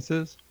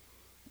experiences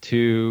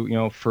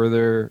to,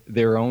 further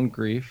their own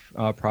grief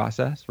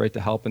process, right, to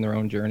help in their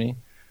own journey.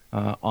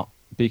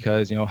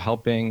 Because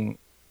helping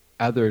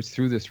others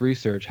through this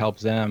research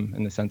helps them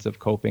in the sense of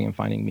coping and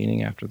finding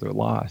meaning after their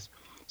loss.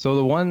 So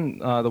the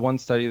one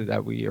study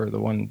the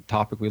one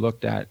topic we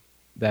looked at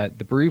that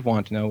the bereaved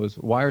want to know was,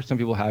 why are some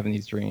people having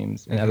these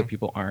dreams and other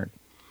people aren't?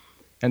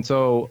 And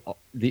so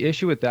the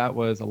issue with that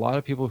was a lot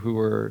of people who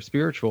were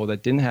spiritual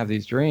that didn't have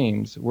these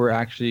dreams were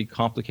actually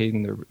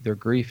complicating their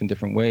grief in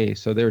different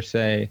ways. So they'll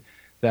say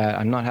that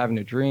I'm not having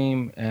a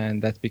dream, and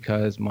that's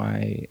because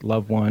my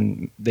loved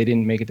one, they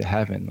didn't make it to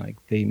heaven, like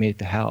they made it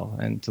to hell,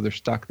 and so they're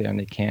stuck there and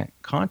they can't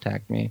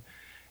contact me.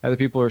 Other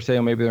people are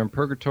saying maybe they're in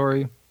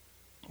purgatory,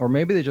 or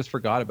maybe they just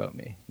forgot about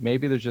me.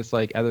 Maybe there's just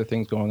like other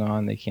things going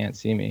on, they can't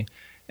see me.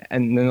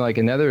 And then like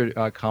another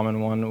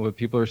common one where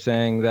people are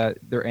saying that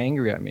they're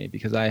angry at me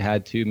because I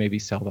had to maybe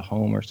sell the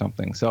home or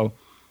something. So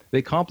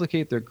they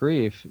complicate their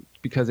grief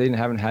because they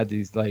haven't had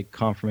these like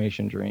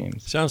confirmation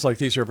dreams. Sounds like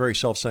these are very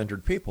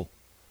self-centered people.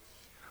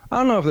 I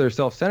don't know if they're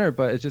self-centered,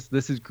 but it's just,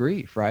 this is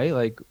grief, right?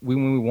 Like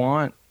when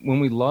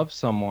we love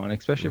someone,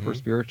 especially if we're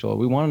spiritual,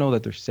 we want to know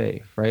that they're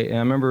safe, right? And I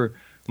remember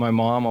my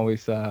mom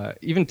always,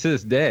 even to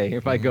this day,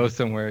 if I go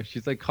somewhere,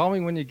 she's like, call me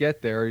when you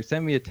get there, or you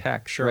send me a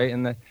text, right?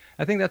 And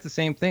I think that's the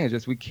same thing. It's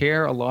just we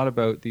care a lot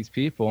about these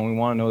people and we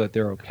want to know that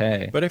they're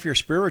okay. But if you're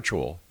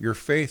spiritual, your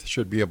faith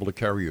should be able to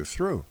carry you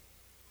through.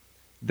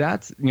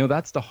 That's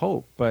the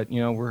hope. But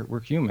we're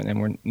human,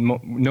 and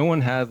no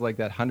one has like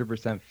that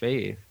 100%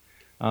 faith.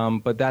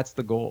 But that's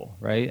the goal,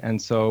 right?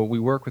 And so we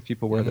work with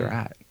people where they're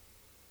at.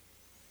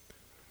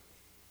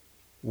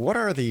 What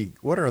are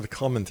the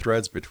common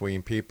threads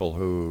between people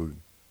who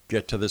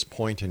get to this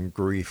point in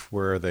grief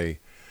where they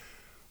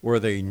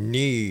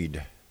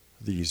need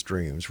these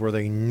dreams, where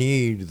they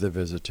need the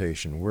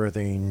visitation, where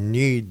they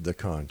need the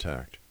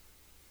contact?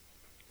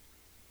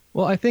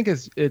 Well, I think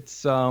it's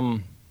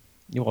usually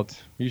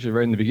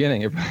right in the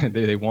beginning.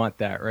 They want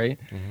that, right?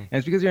 Mm-hmm. And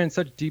it's because you're in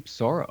such deep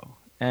sorrow,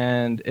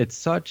 and it's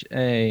such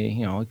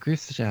a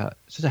grief's such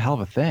a hell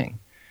of a thing.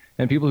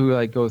 And people who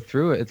like go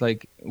through it, it's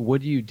like,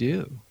 what do?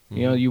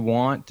 Mm-hmm. You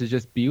want to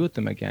just be with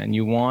them again.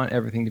 You want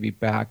everything to be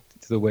back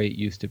to the way it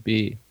used to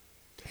be,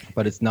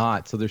 but it's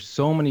not. So there's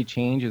so many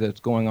changes that's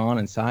going on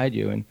inside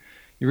you, and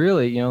you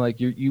really,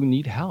 you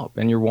need help,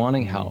 and you're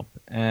wanting help,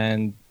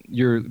 and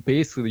you're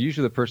basically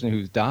usually the person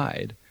who's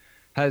died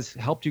has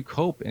helped you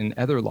cope in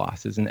other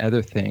losses and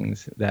other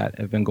things that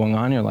have been going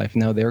on in your life.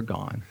 Now they're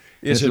gone.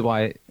 This is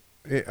why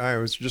I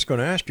was just going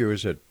to ask you,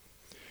 is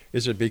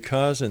it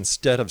because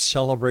instead of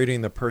celebrating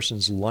the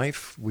person's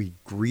life, we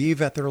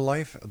grieve at their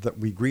life, that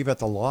we grieve at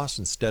the loss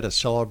instead of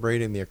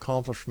celebrating the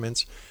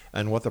accomplishments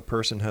and what the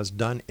person has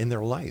done in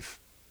their life?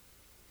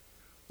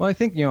 Well, I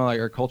think, like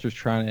our culture's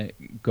trying to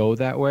go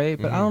that way,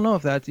 but I don't know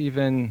if that's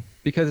even,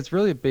 because it's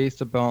really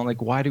based upon,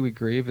 like, why do we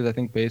grieve is I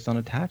think based on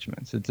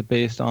attachments. It's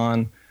based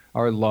on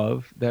our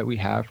love that we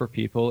have for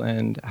people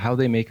and how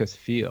they make us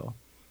feel.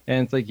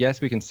 And it's like, yes,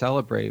 we can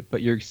celebrate,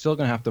 but you're still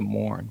going to have to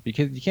mourn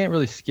because you can't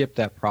really skip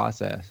that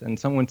process. And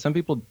when some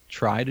people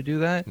try to do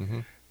that,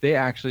 they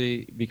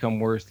actually become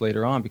worse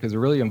later on because they're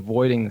really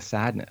avoiding the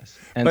sadness.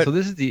 And so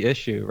this is the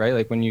issue, right?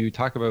 Like when you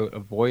talk about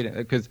avoiding,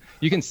 because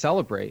you can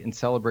celebrate and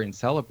celebrate and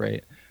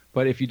celebrate,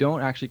 but if you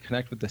don't actually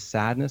connect with the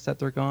sadness that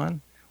they're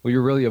gone, well,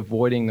 you're really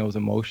avoiding those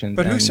emotions.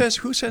 But who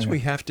says we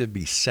have to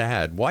be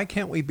sad? Why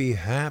can't we be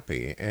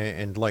happy?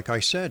 And like I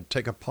said,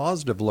 take a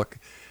positive look.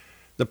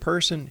 The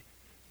person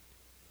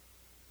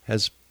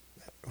has,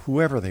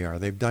 whoever they are,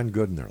 they've done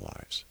good in their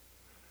lives.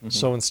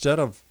 So instead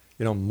of,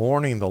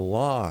 mourning the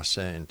loss,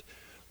 and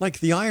like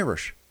the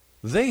Irish,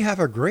 they have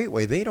a great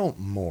way. They don't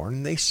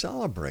mourn, they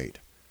celebrate.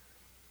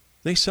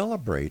 They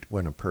celebrate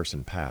when a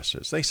person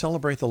passes. They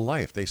celebrate the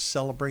life. They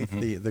celebrate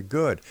the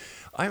good.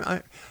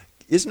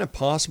 Isn't it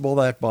possible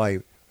that by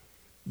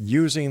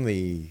using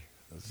the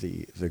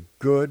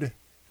good,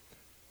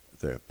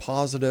 the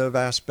positive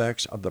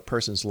aspects of the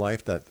person's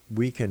life, that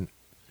we can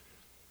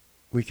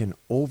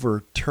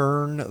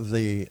overturn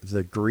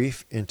the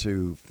grief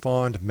into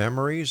fond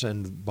memories,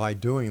 and by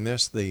doing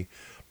this, the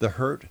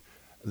hurt,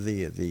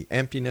 the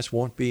emptiness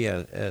won't be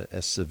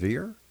as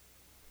severe?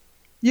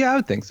 Yeah, I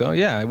would think so.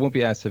 Yeah, it won't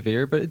be as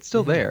severe, but it's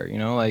still there,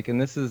 and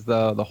this is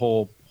the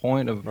whole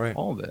point of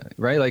all of it,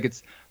 right? Like I'm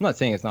not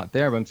saying it's not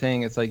there, but I'm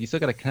saying it's like you still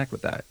got to connect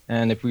with that.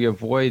 And if we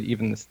avoid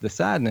even the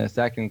sadness,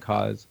 that can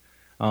cause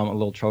a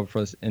little trouble for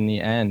us in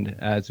the end,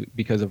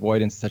 because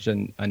avoidance is such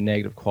a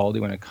negative quality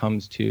when it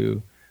comes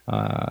to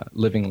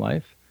living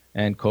life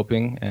and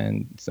coping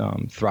and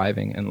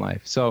thriving in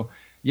life. So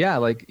yeah,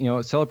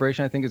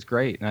 celebration I think is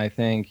great. And I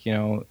think,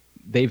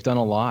 they've done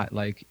a lot,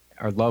 like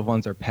our loved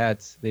ones, our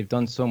pets, they've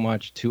done so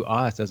much to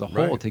us as a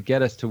whole to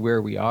get us to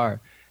where we are.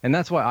 And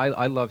that's why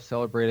I love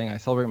celebrating. I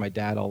celebrate my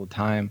dad all the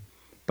time,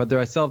 but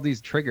I still have these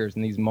triggers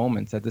and these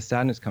moments that the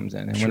sadness comes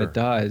in. And when it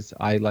does,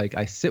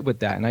 I sit with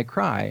that and I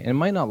cry, and it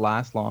might not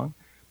last long,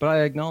 but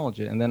I acknowledge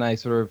it. And then I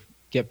sort of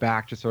get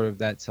back to sort of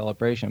that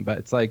celebration. But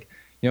it's like,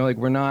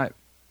 we're not,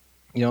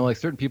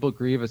 certain people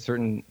grieve a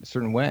certain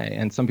way,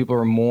 and some people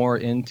are more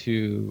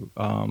into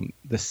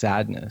the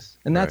sadness,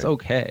 and that's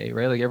okay,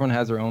 right? Like everyone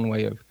has their own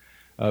way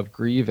of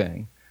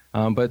grieving.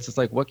 But it's just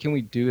like, what can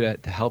we do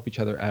to help each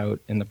other out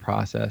in the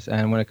process?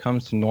 And when it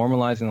comes to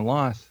normalizing the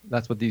loss,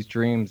 that's what these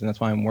dreams, and that's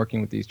why I'm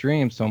working with these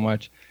dreams so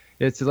much,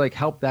 it's to like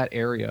help that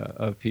area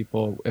of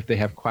people if they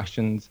have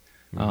questions,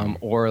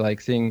 or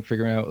like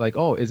figuring out like,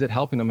 oh, is it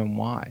helping them and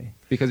why?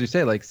 Because you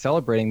say like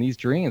celebrating these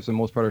dreams, for the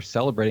most part, are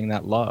celebrating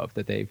that love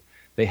that they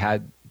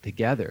had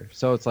together.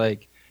 So it's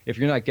like, if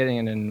you're not getting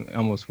it in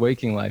almost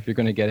waking life, you're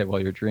going to get it while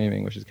you're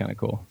dreaming, which is kind of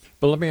cool.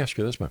 But let me ask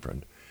you this, my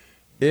friend.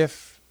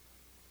 If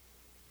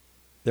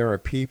there are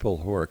people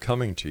who are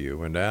coming to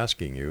you and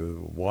asking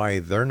you why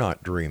they're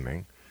not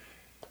dreaming,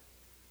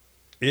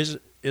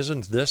 isn't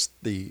this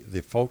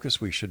the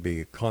focus we should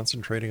be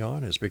concentrating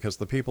on? Is because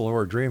the people who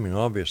are dreaming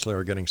obviously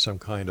are getting some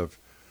kind of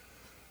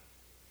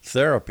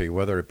therapy,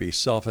 whether it be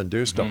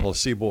self-induced, a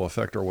placebo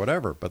effect or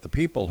whatever. But the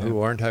people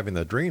who aren't having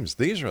the dreams,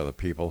 these are the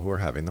people who are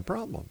having the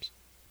problems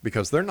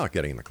because they're not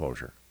getting the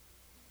closure.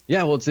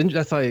 Yeah, well,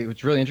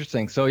 it's really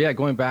interesting. So yeah,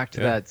 going back to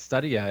that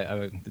study,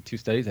 the 2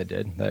 studies I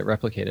did that I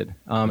replicated.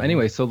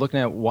 Anyway, so looking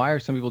at why are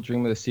some people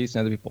dreaming of the deceased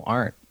and other people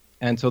aren't.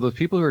 And so those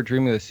people who are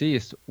dreaming of the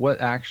deceased,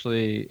 what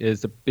actually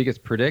is the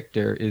biggest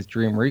predictor is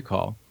dream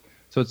recall.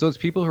 So it's those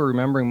people who are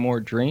remembering more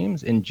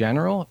dreams in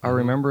general are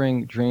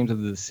remembering dreams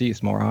of the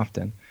deceased more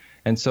often.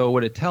 And so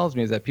what it tells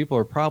me is that people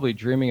are probably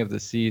dreaming of the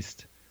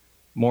deceased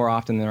more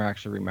often than they're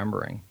actually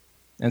remembering.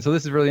 And so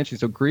this is really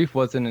interesting. So grief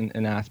wasn't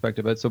an aspect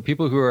of it. So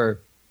people who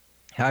are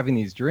having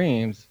these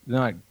dreams, they're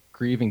not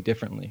grieving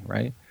differently,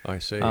 right? I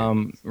see.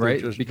 Right?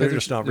 They're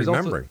just not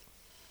remembering.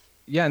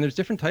 Yeah, and there's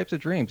different types of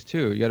dreams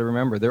too. You got to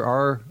remember there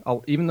are,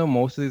 even though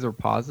most of these are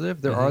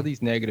positive, there are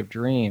these negative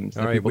dreams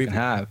that people can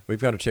have. We've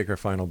got to take our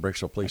final break,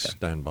 so please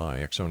stand by.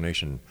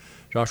 XZonation.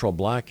 Joshua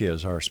Black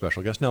is our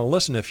special guest. Now,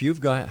 listen, if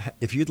you'd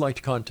like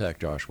to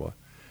contact Joshua,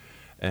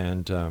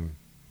 and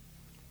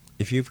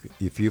if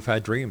you've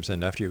had dreams,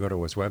 and after you go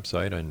to his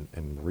website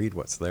and read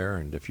what's there,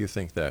 and if you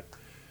think that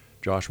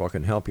Joshua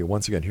can help you,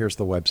 once again, here's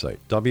the website: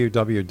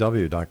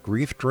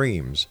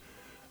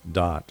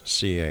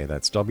 www.griefdreams.ca.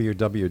 That's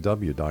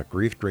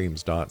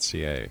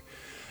www.griefdreams.ca.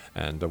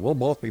 And we'll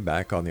both be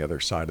back on the other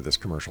side of this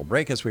commercial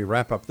break as we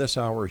wrap up this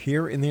hour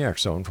here in the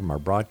X Zone from our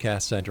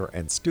broadcast center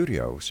and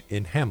studios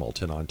in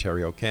Hamilton,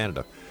 Ontario,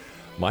 Canada.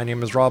 My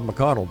name is Rob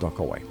McConnell. Don't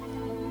go away.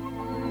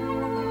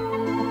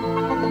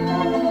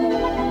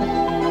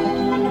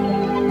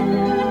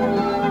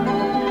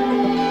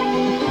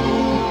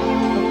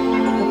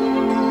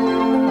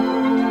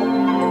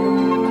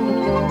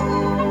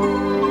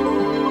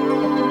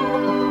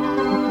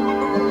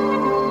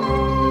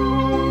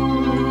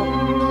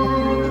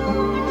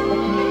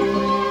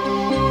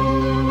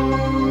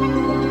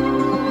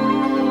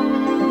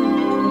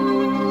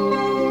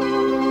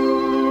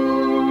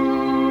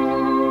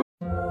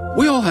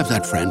 We all have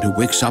that friend who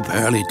wakes up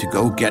early to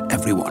go get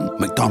everyone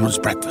McDonald's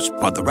breakfast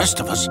while the rest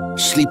of us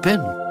sleep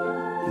in.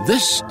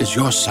 This is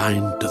your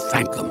sign to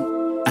thank them.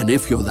 And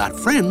if you're that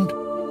friend,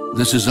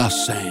 this is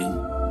us saying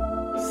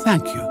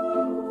thank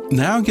you.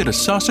 Now get a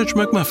sausage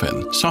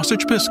McMuffin,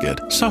 sausage biscuit,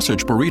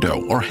 sausage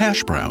burrito, or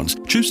hash browns.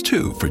 Choose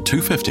 2 for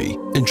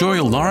 $2.50.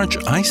 Enjoy a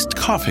large iced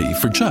coffee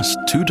for just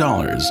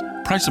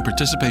 $2. Price and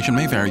participation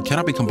may vary.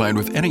 Cannot be combined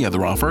with any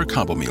other offer or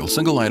combo meal.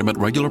 Single item at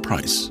regular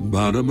price.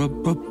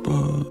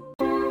 Ba-da-ba-ba-ba.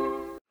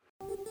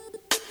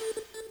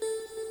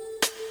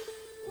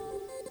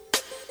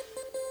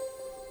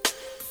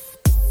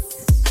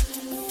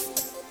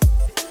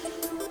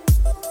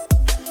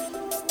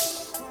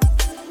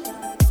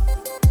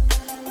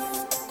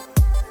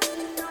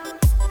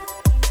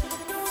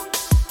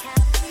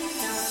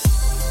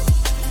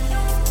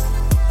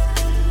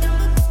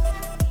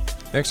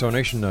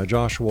 XZonation,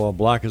 Joshua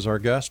Black is our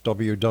guest,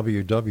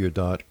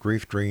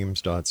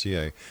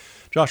 www.griefdreams.ca.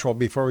 Joshua,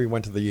 before we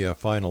went to the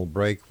final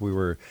break, we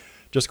were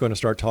just going to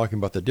start talking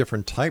about the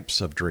different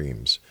types of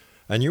dreams.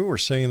 And you were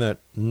saying that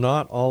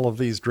not all of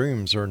these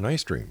dreams are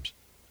nice dreams.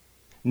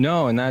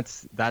 No, and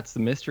that's the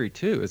mystery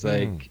too. Is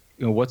like,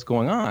 what's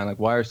going on? Like,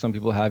 why are some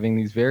people having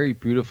these very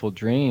beautiful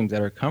dreams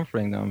that are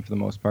comforting them for the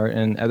most part,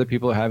 and other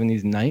people are having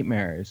these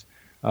nightmares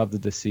of the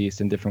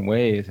deceased in different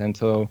ways? And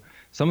so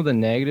some of the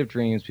negative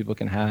dreams people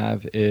can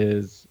have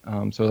is,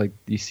 so like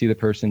you see the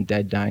person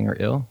dead, dying, or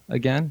ill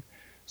again.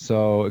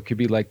 So it could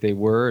be like they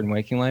were in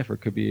waking life, or it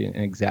could be an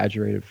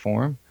exaggerated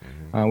form,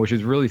 which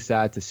is really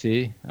sad to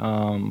see.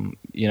 Like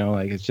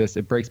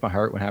it breaks my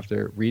heart when I have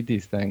to read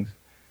these things.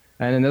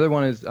 And another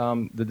one is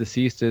the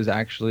deceased is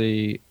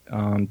actually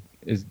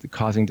is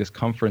causing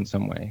discomfort in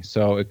some way.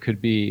 So it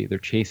could be they're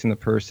chasing the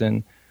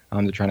person,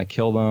 they're trying to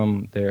kill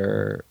them,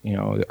 they're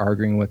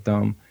arguing with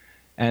them.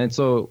 And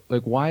so,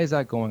 like, why is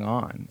that going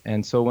on?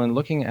 And so when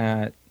doing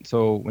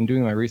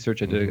my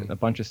research, I did a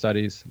bunch of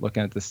studies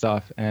looking at this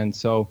stuff. And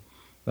so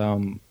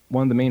one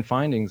of the main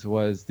findings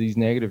was these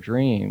negative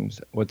dreams,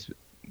 what's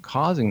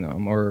causing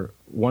them, or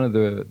one of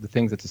the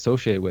things that's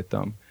associated with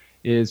them,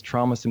 is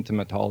trauma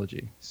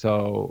symptomatology.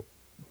 So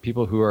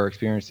people who are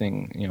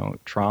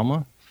experiencing,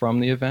 trauma from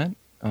the event,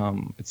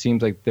 it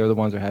seems like they're the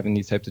ones that are having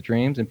these types of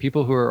dreams. And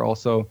people who are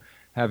also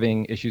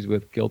having issues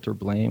with guilt or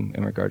blame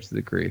in regards to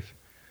the grief.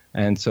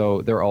 And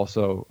so they're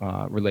also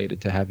related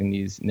to having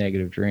these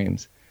negative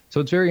dreams. So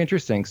it's very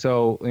interesting.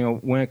 So,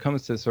 when it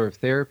comes to sort of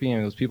therapy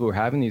and those people who are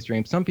having these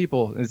dreams, some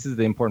people, this is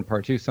the important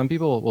part too, some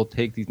people will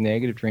take these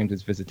negative dreams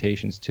as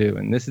visitations too.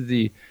 And this is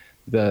the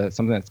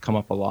something that's come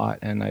up a lot.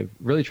 And I've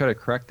really tried to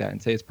correct that and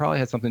say it's probably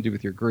has something to do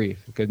with your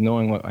grief, because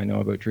knowing what I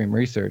know about dream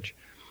research.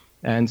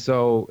 And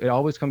so it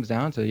always comes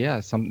down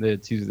to, something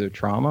that's either their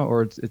trauma,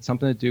 or it's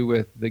something to do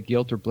with the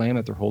guilt or blame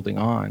that they're holding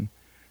on.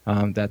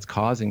 That's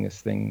causing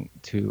this thing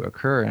to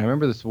occur. And I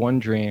remember this one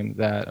dream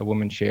that a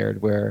woman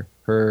shared where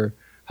her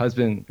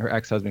ex-husband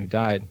who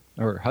died,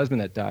 or her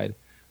husband that died,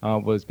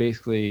 was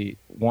basically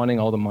wanting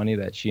all the money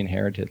that she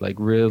inherited, like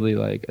really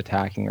like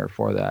attacking her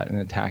for that and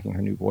attacking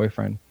her new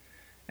boyfriend.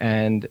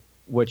 And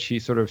what she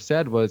sort of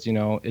said was,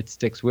 it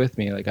sticks with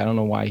me. Like, I don't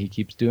know why he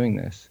keeps doing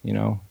this,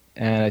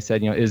 And I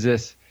said, is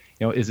this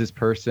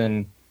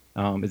person,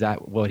 is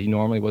that what he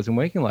normally was in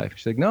waking life?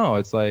 She's like, no,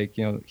 it's like,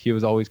 he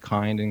was always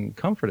kind and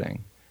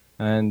comforting.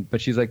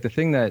 But she's like, the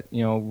thing that,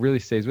 really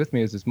stays with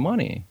me is this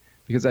money,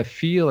 because I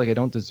feel like I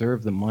don't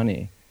deserve the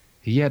money.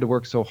 He had to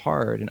work so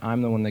hard and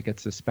I'm the one that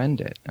gets to spend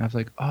it. And I was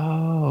like,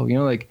 oh,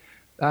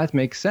 that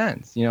makes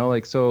sense. You know,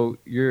 like, so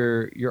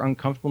your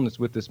uncomfortableness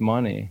with this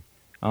money,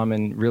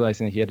 and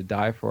realizing that he had to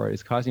die for it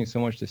is causing you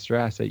so much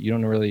distress that you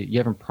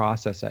haven't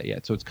processed that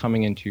yet. So it's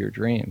coming into your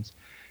dreams.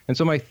 And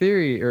so my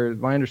theory, or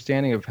my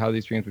understanding of how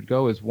these dreams would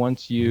go, is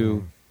once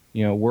you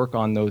work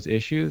on those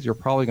issues, you're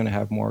probably going to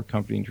have more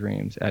comforting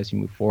dreams as you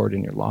move forward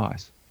in your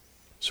loss.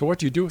 So what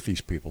do you do with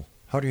these people?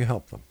 How do you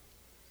help them?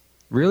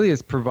 Really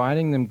is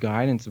providing them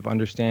guidance of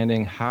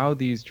understanding how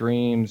these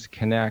dreams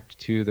connect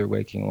to their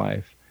waking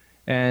life.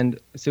 And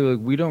so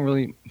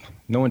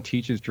no one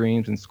teaches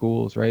dreams in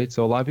schools, right?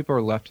 So a lot of people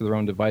are left to their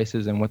own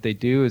devices, and what they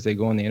do is they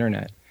go on the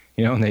internet,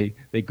 and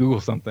they Google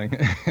something.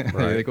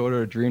 Right. They go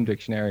to a dream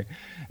dictionary,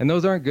 and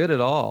those aren't good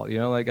at all.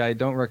 Like, I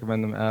don't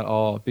recommend them at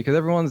all, because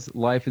everyone's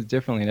life is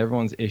differently and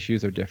everyone's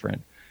issues are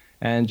different.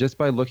 And just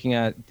by looking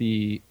at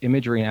the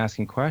imagery and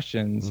asking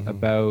questions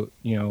about,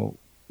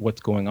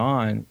 what's going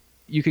on,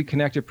 you could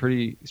connect it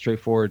pretty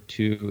straightforward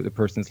to the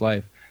person's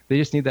life. They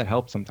just need that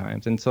help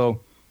sometimes. And so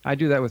I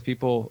do that with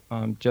people,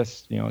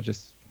 just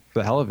for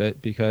the hell of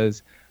it,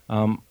 because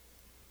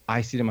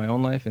I see it in my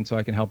own life, and so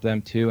I can help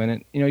them too.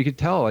 And you could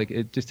tell, like,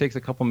 it just takes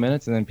a couple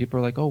minutes, and then people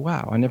are like, "Oh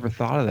wow, I never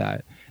thought of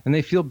that," and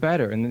they feel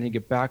better, and then they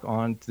get back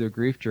on to their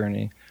grief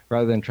journey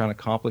rather than trying to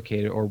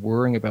complicate it or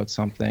worrying about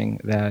something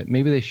that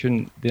maybe they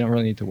don't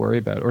really need to worry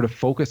about, or to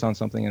focus on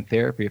something in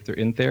therapy if they're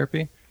in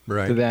therapy,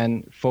 right, to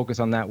then focus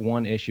on that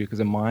one issue because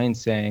the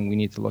mind's saying we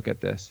need to look at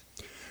this.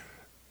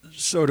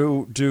 So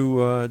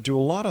do a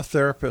lot of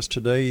therapists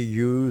today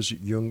use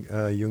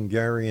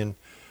Jungarian?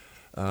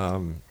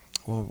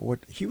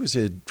 He was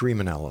a dream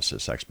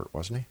analysis expert,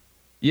 wasn't he?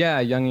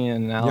 Yeah, Jungian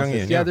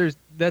analysis. Yeah,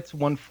 that's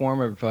one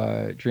form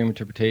of dream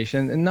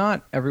interpretation, and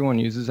not everyone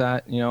uses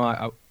that.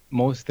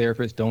 Most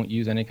therapists don't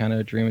use any kind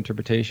of dream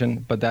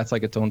interpretation, but that's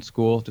like its own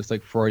school, just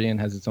like Freudian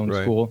has its own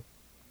school.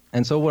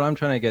 And so what I'm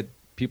trying to get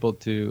people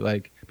to,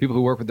 like, people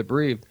who work with the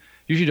bereaved,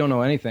 usually don't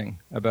know anything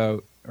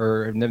about,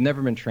 or they've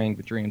never been trained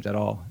with dreams at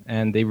all,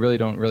 and they really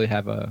don't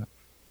have a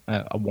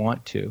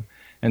want to.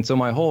 And so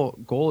my whole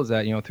goal is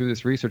that, through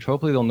this research,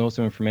 hopefully they'll know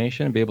some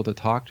information and be able to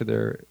talk to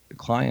their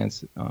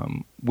clients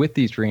with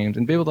these dreams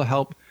and be able to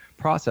help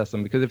process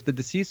them. Because if the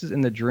deceased is in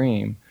the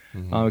dream,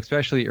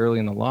 especially early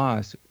in the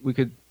loss, we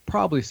could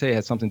probably say it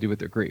has something to do with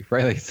their grief,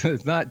 right? Like,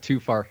 it's not too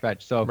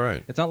far-fetched. So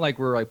It's not like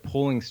we're like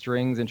pulling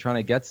strings and trying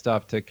to get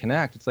stuff to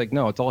connect. It's like,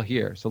 no, it's all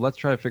here. So let's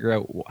try to figure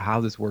out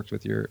how this works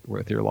with your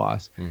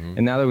loss.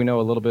 And now that we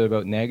know a little bit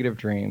about negative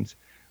dreams,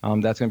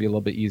 that's going to be a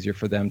little bit easier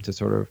for them to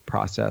sort of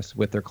process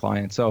with their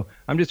clients. So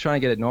I'm just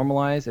trying to get it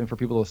normalized and for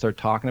people to start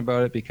talking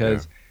about it,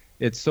 because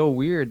it's so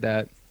weird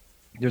that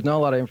there's not a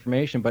lot of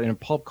information, but in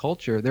pulp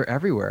culture, they're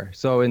everywhere.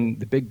 So in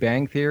The Big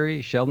Bang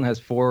Theory, Sheldon has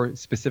 4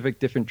 specific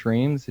different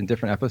dreams in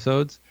different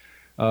episodes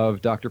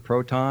of Dr.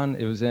 Proton.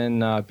 It was in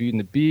Beauty and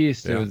the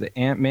Beast. It was the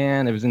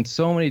Ant-Man. It was in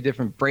so many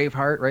different,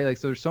 Braveheart, right? Like,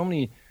 so there's so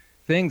many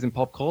things in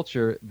pulp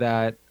culture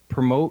that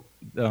promote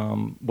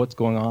what's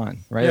going on,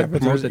 right?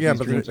 But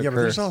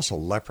there's also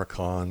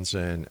leprechauns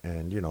and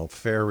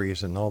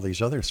fairies and all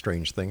these other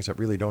strange things that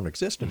really don't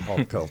exist in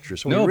pulp culture.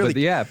 So we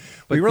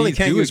really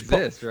can't use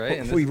exist, right?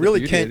 And we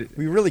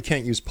really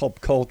can't use pulp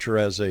culture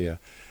as a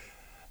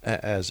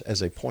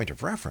point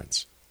of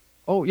reference.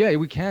 Oh yeah,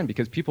 we can,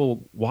 because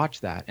people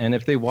watch that, and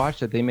if they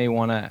watch it, they may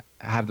want to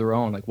have their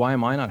own. Like, why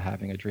am I not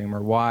having a dream,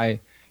 or why?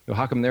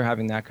 How come they're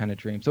having that kind of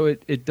dream? So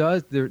it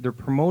does. They're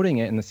promoting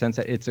it in the sense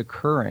that it's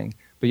occurring,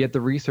 but yet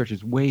the research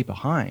is way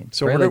behind.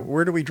 So right?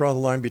 where do we draw the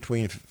line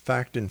between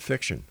fact and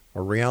fiction,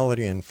 or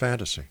reality and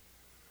fantasy?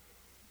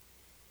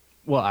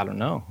 Well, I don't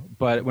know.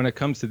 But when it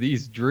comes to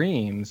these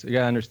dreams, you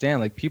got to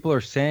understand, like, people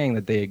are saying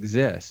that they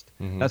exist.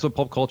 That's what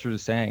pulp culture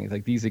is saying. It's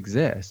like, these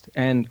exist.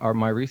 And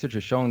my research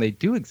is showing they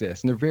do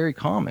exist, and they're very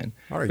common.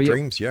 All right,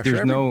 dreams,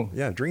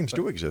 dreams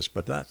do exist,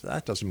 but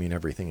that doesn't mean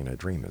everything in a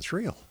dream is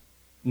real.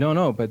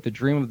 No, but the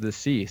dream of the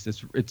deceased,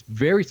 it's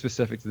very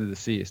specific to the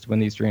deceased when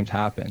these dreams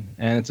happen.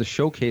 And it's a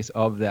showcase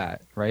of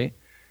that, right?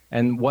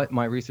 And what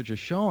my research is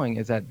showing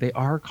is that they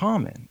are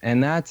common.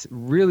 And that's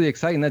really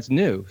exciting. That's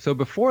new. So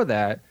before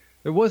that,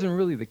 it wasn't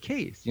really the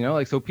case,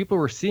 so people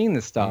were seeing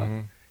this stuff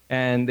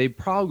and they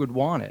probably would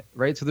want it,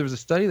 right? So there was a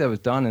study that was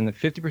done, and the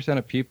 50%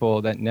 of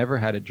people that never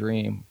had a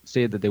dream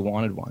stated that they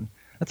wanted one.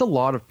 That's a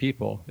lot of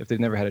people, if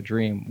they've never had a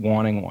dream,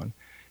 wanting one.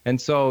 And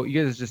so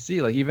you guys just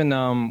see, like, even,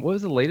 what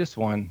was the latest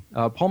one?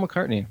 Paul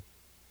McCartney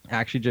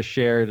actually just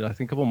shared, I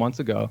think a couple months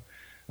ago,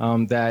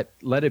 that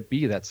Let It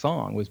Be, that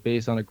song, was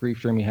based on a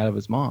grief dream he had of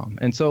his mom.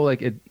 And so,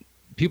 like,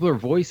 people are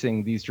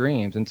voicing these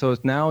dreams. And so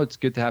now it's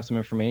good to have some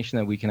information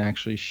that we can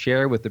actually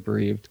share with the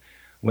bereaved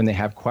when they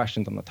have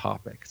questions on the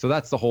topic. So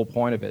that's the whole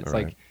point of it. It's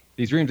like,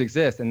 these dreams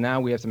exist, and now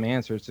we have some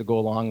answers to go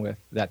along with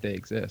that they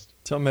exist.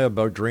 Tell me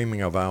about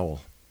Dreaming of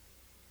Owl.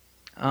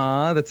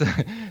 It's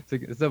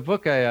a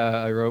book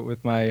I wrote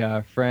with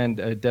my friend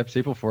Deb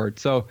Stapleford.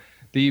 So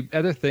the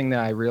other thing that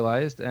I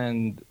realized,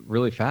 and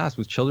really fast,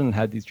 was children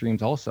had these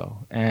dreams also.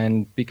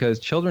 And because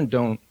children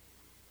don't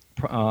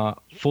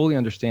fully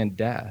understand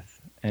death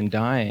and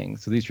dying,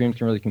 so these dreams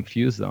can really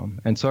confuse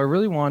them. And so I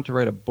really wanted to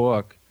write a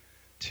book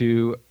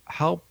to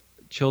help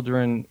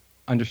children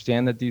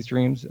understand that these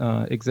dreams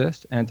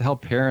exist, and to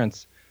help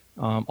parents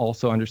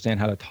also understand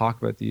how to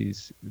talk about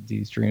these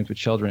dreams with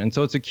children. And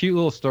so it's a cute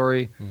little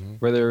story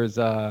where there's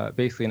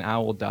basically an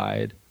owl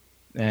died,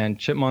 and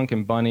Chipmunk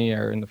and Bunny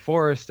are in the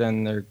forest,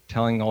 and they're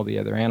telling all the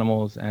other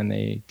animals, and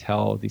they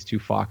tell these two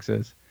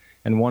foxes,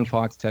 and one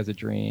fox has a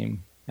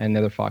dream and the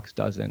other fox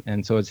doesn't.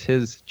 And so it's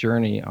his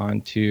journey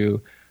onto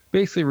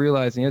basically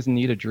realizing he doesn't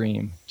need a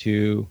dream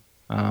to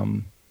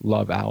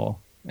love owl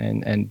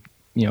and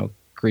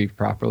grieve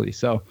properly.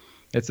 So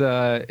it's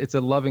a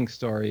loving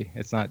story.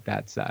 It's not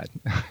that sad.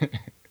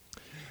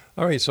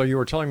 All right, so you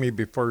were telling me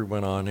before we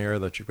went on air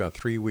that you've got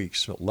 3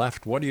 weeks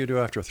left. What do you do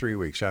after 3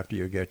 weeks? After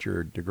you get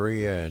your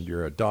degree and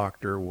you're a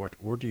doctor,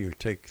 where do you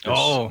take this?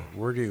 Oh.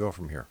 Where do you go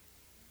from here?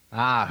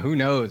 Who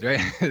knows,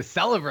 right?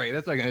 Celebrate.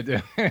 That's what I'm going to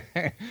do.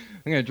 I'm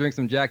going to drink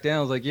some Jack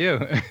Daniels like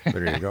you.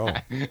 There you go.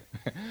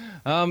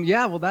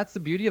 Yeah, well, that's the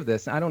beauty of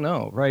this. I don't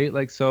know, right?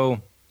 Like, so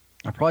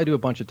I'll probably do a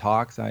bunch of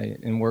talks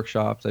in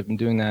workshops. I've been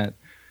doing that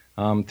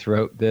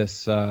throughout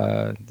this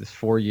 4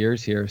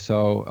 years here.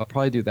 So I'll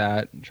probably do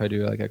that, try to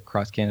do like a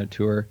cross-Canada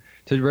tour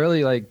to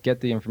really like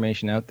get the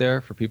information out there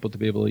for people to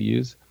be able to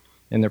use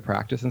in their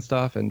practice and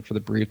stuff, and for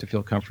the bereaved to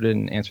feel comforted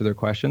and answer their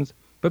questions.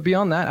 But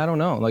beyond that, I don't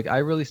know. Like, I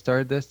really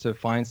started this to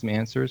find some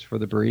answers for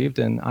the bereaved,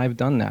 and I've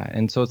done that.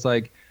 And so it's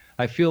like,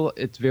 I feel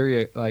it's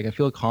very, like, I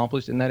feel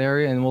accomplished in that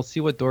area, and we'll see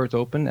what doors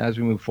open as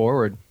we move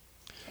forward.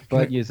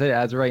 But you said,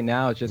 as of right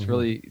now, it's just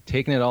really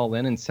taking it all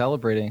in and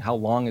celebrating how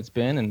long it's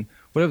been and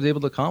what I was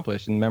able to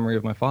accomplish in memory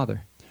of my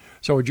father.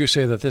 So would you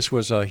say that this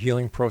was a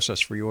healing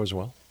process for you as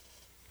well?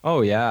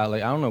 Oh, yeah.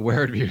 Like, I don't know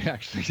where it'd be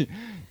actually,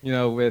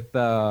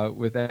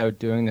 without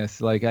doing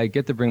this. Like, I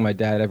get to bring my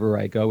dad everywhere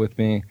I go with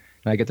me.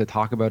 And I get to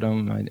talk about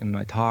him in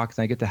my talks,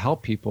 and I get to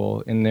help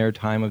people in their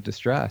time of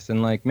distress.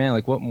 And like, man,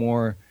 like, what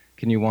more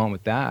can you want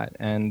with that?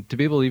 And to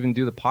be able to even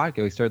do the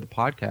podcast, we started the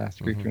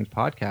podcast, Grief Dreams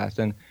podcast,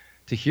 and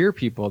to hear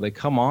people, they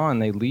come on,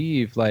 they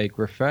leave like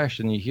refreshed,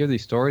 and you hear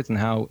these stories and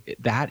how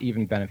that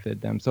even benefited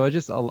them. So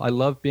I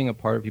love being a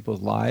part of people's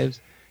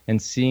lives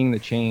and seeing the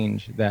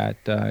change that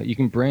you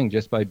can bring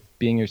just by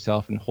being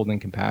yourself and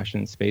holding compassion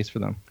and space for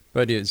them.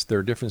 But is there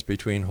a difference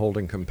between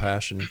holding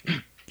compassion,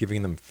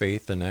 giving them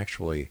faith, and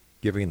actually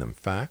giving them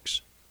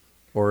facts?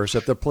 Or is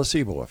it the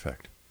placebo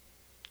effect?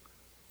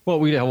 Well,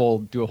 we'll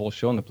do a whole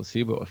show on the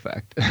placebo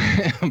effect.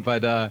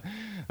 But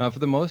for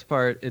the most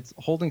part, it's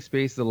holding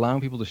space, allowing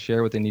people to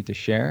share what they need to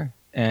share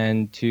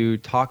and to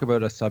talk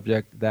about a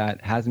subject that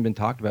hasn't been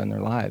talked about in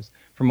their lives.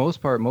 For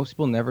most part, most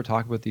people never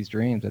talk about these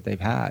dreams that they've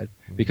had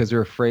because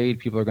they're afraid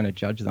people are going to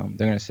judge them.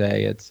 They're going to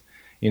say it's,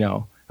 you're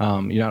not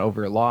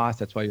over your loss,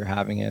 that's why you're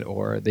having it,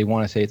 or they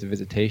want to say it's a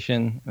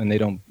visitation and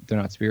they're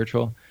not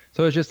spiritual.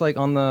 So it's just like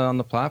on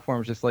the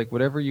platform, it's just like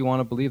whatever you want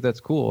to believe,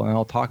 that's cool, and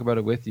I'll talk about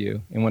it with you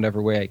in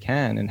whatever way I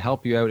can and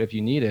help you out if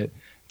you need it.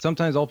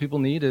 Sometimes all people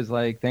need is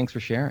like, thanks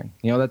for sharing.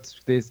 They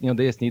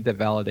just need that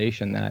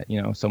validation that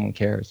someone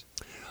cares.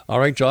 All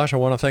right, Josh, I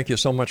want to thank you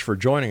so much for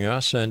joining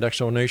us. And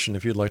XO Nation,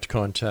 if you'd like to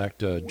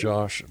contact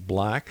Josh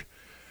Black,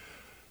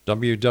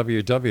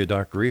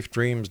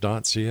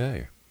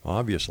 www.griefdreams.ca.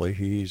 Obviously,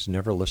 he's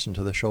never listened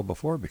to the show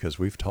before because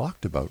we've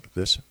talked about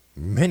this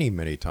many,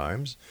 many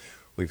times.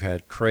 We've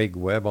had Craig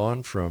Webb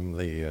on from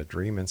the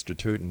Dream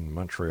Institute in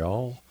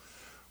Montreal.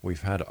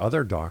 We've had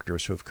other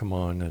doctors who've come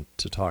on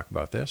to talk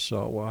about this.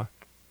 So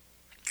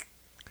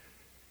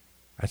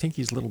I think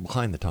he's a little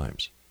behind the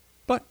times.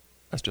 But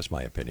that's just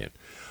my opinion.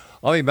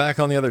 I'll be back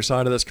on the other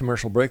side of this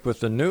commercial break with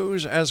the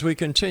news as we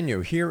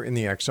continue here in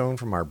the X Zone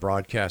from our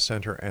broadcast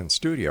center and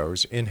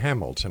studios in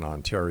Hamilton,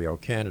 Ontario,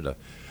 Canada.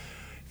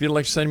 If you'd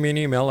like to send me an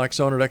email,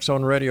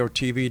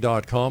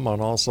 xzone@xzoneradiotv.com,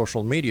 on all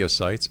social media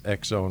sites,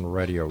 XZone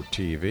Radio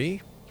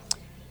TV.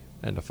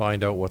 And to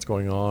find out what's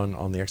going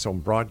on the X Zone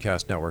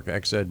Broadcast Network,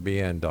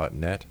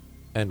 xzbn.net.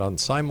 And on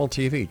Simul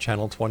TV,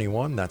 Channel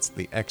 21, that's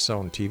the X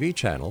Zone TV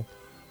channel,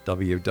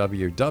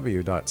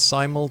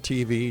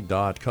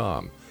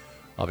 www.simultv.com.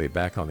 I'll be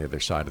back on the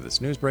other side of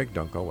this news break.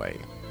 Don't go away.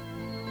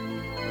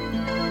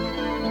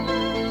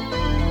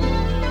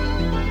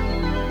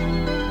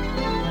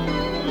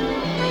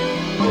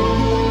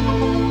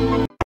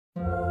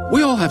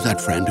 We all have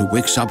that friend who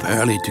wakes up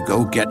early to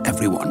go get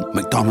everyone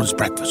McDonald's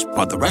breakfast,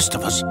 while the rest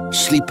of us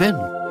sleep in.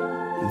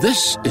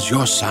 This is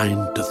your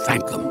sign to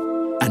thank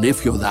them. And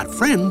if you're that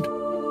friend,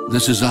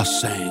 this is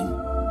us saying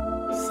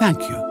thank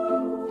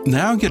you.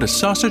 Now get a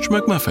sausage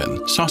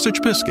McMuffin,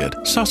 sausage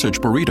biscuit, sausage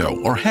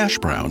burrito, or hash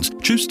browns.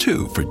 Choose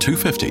 2 for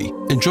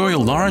 $2.50. Enjoy a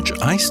large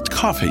iced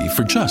coffee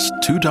for just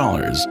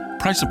 $2.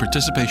 Price and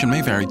participation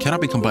may vary.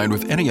 Cannot be combined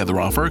with any other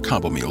offer or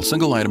combo meal.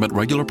 Single item at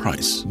regular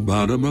price.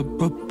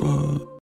 Ba-da-ba-ba-ba.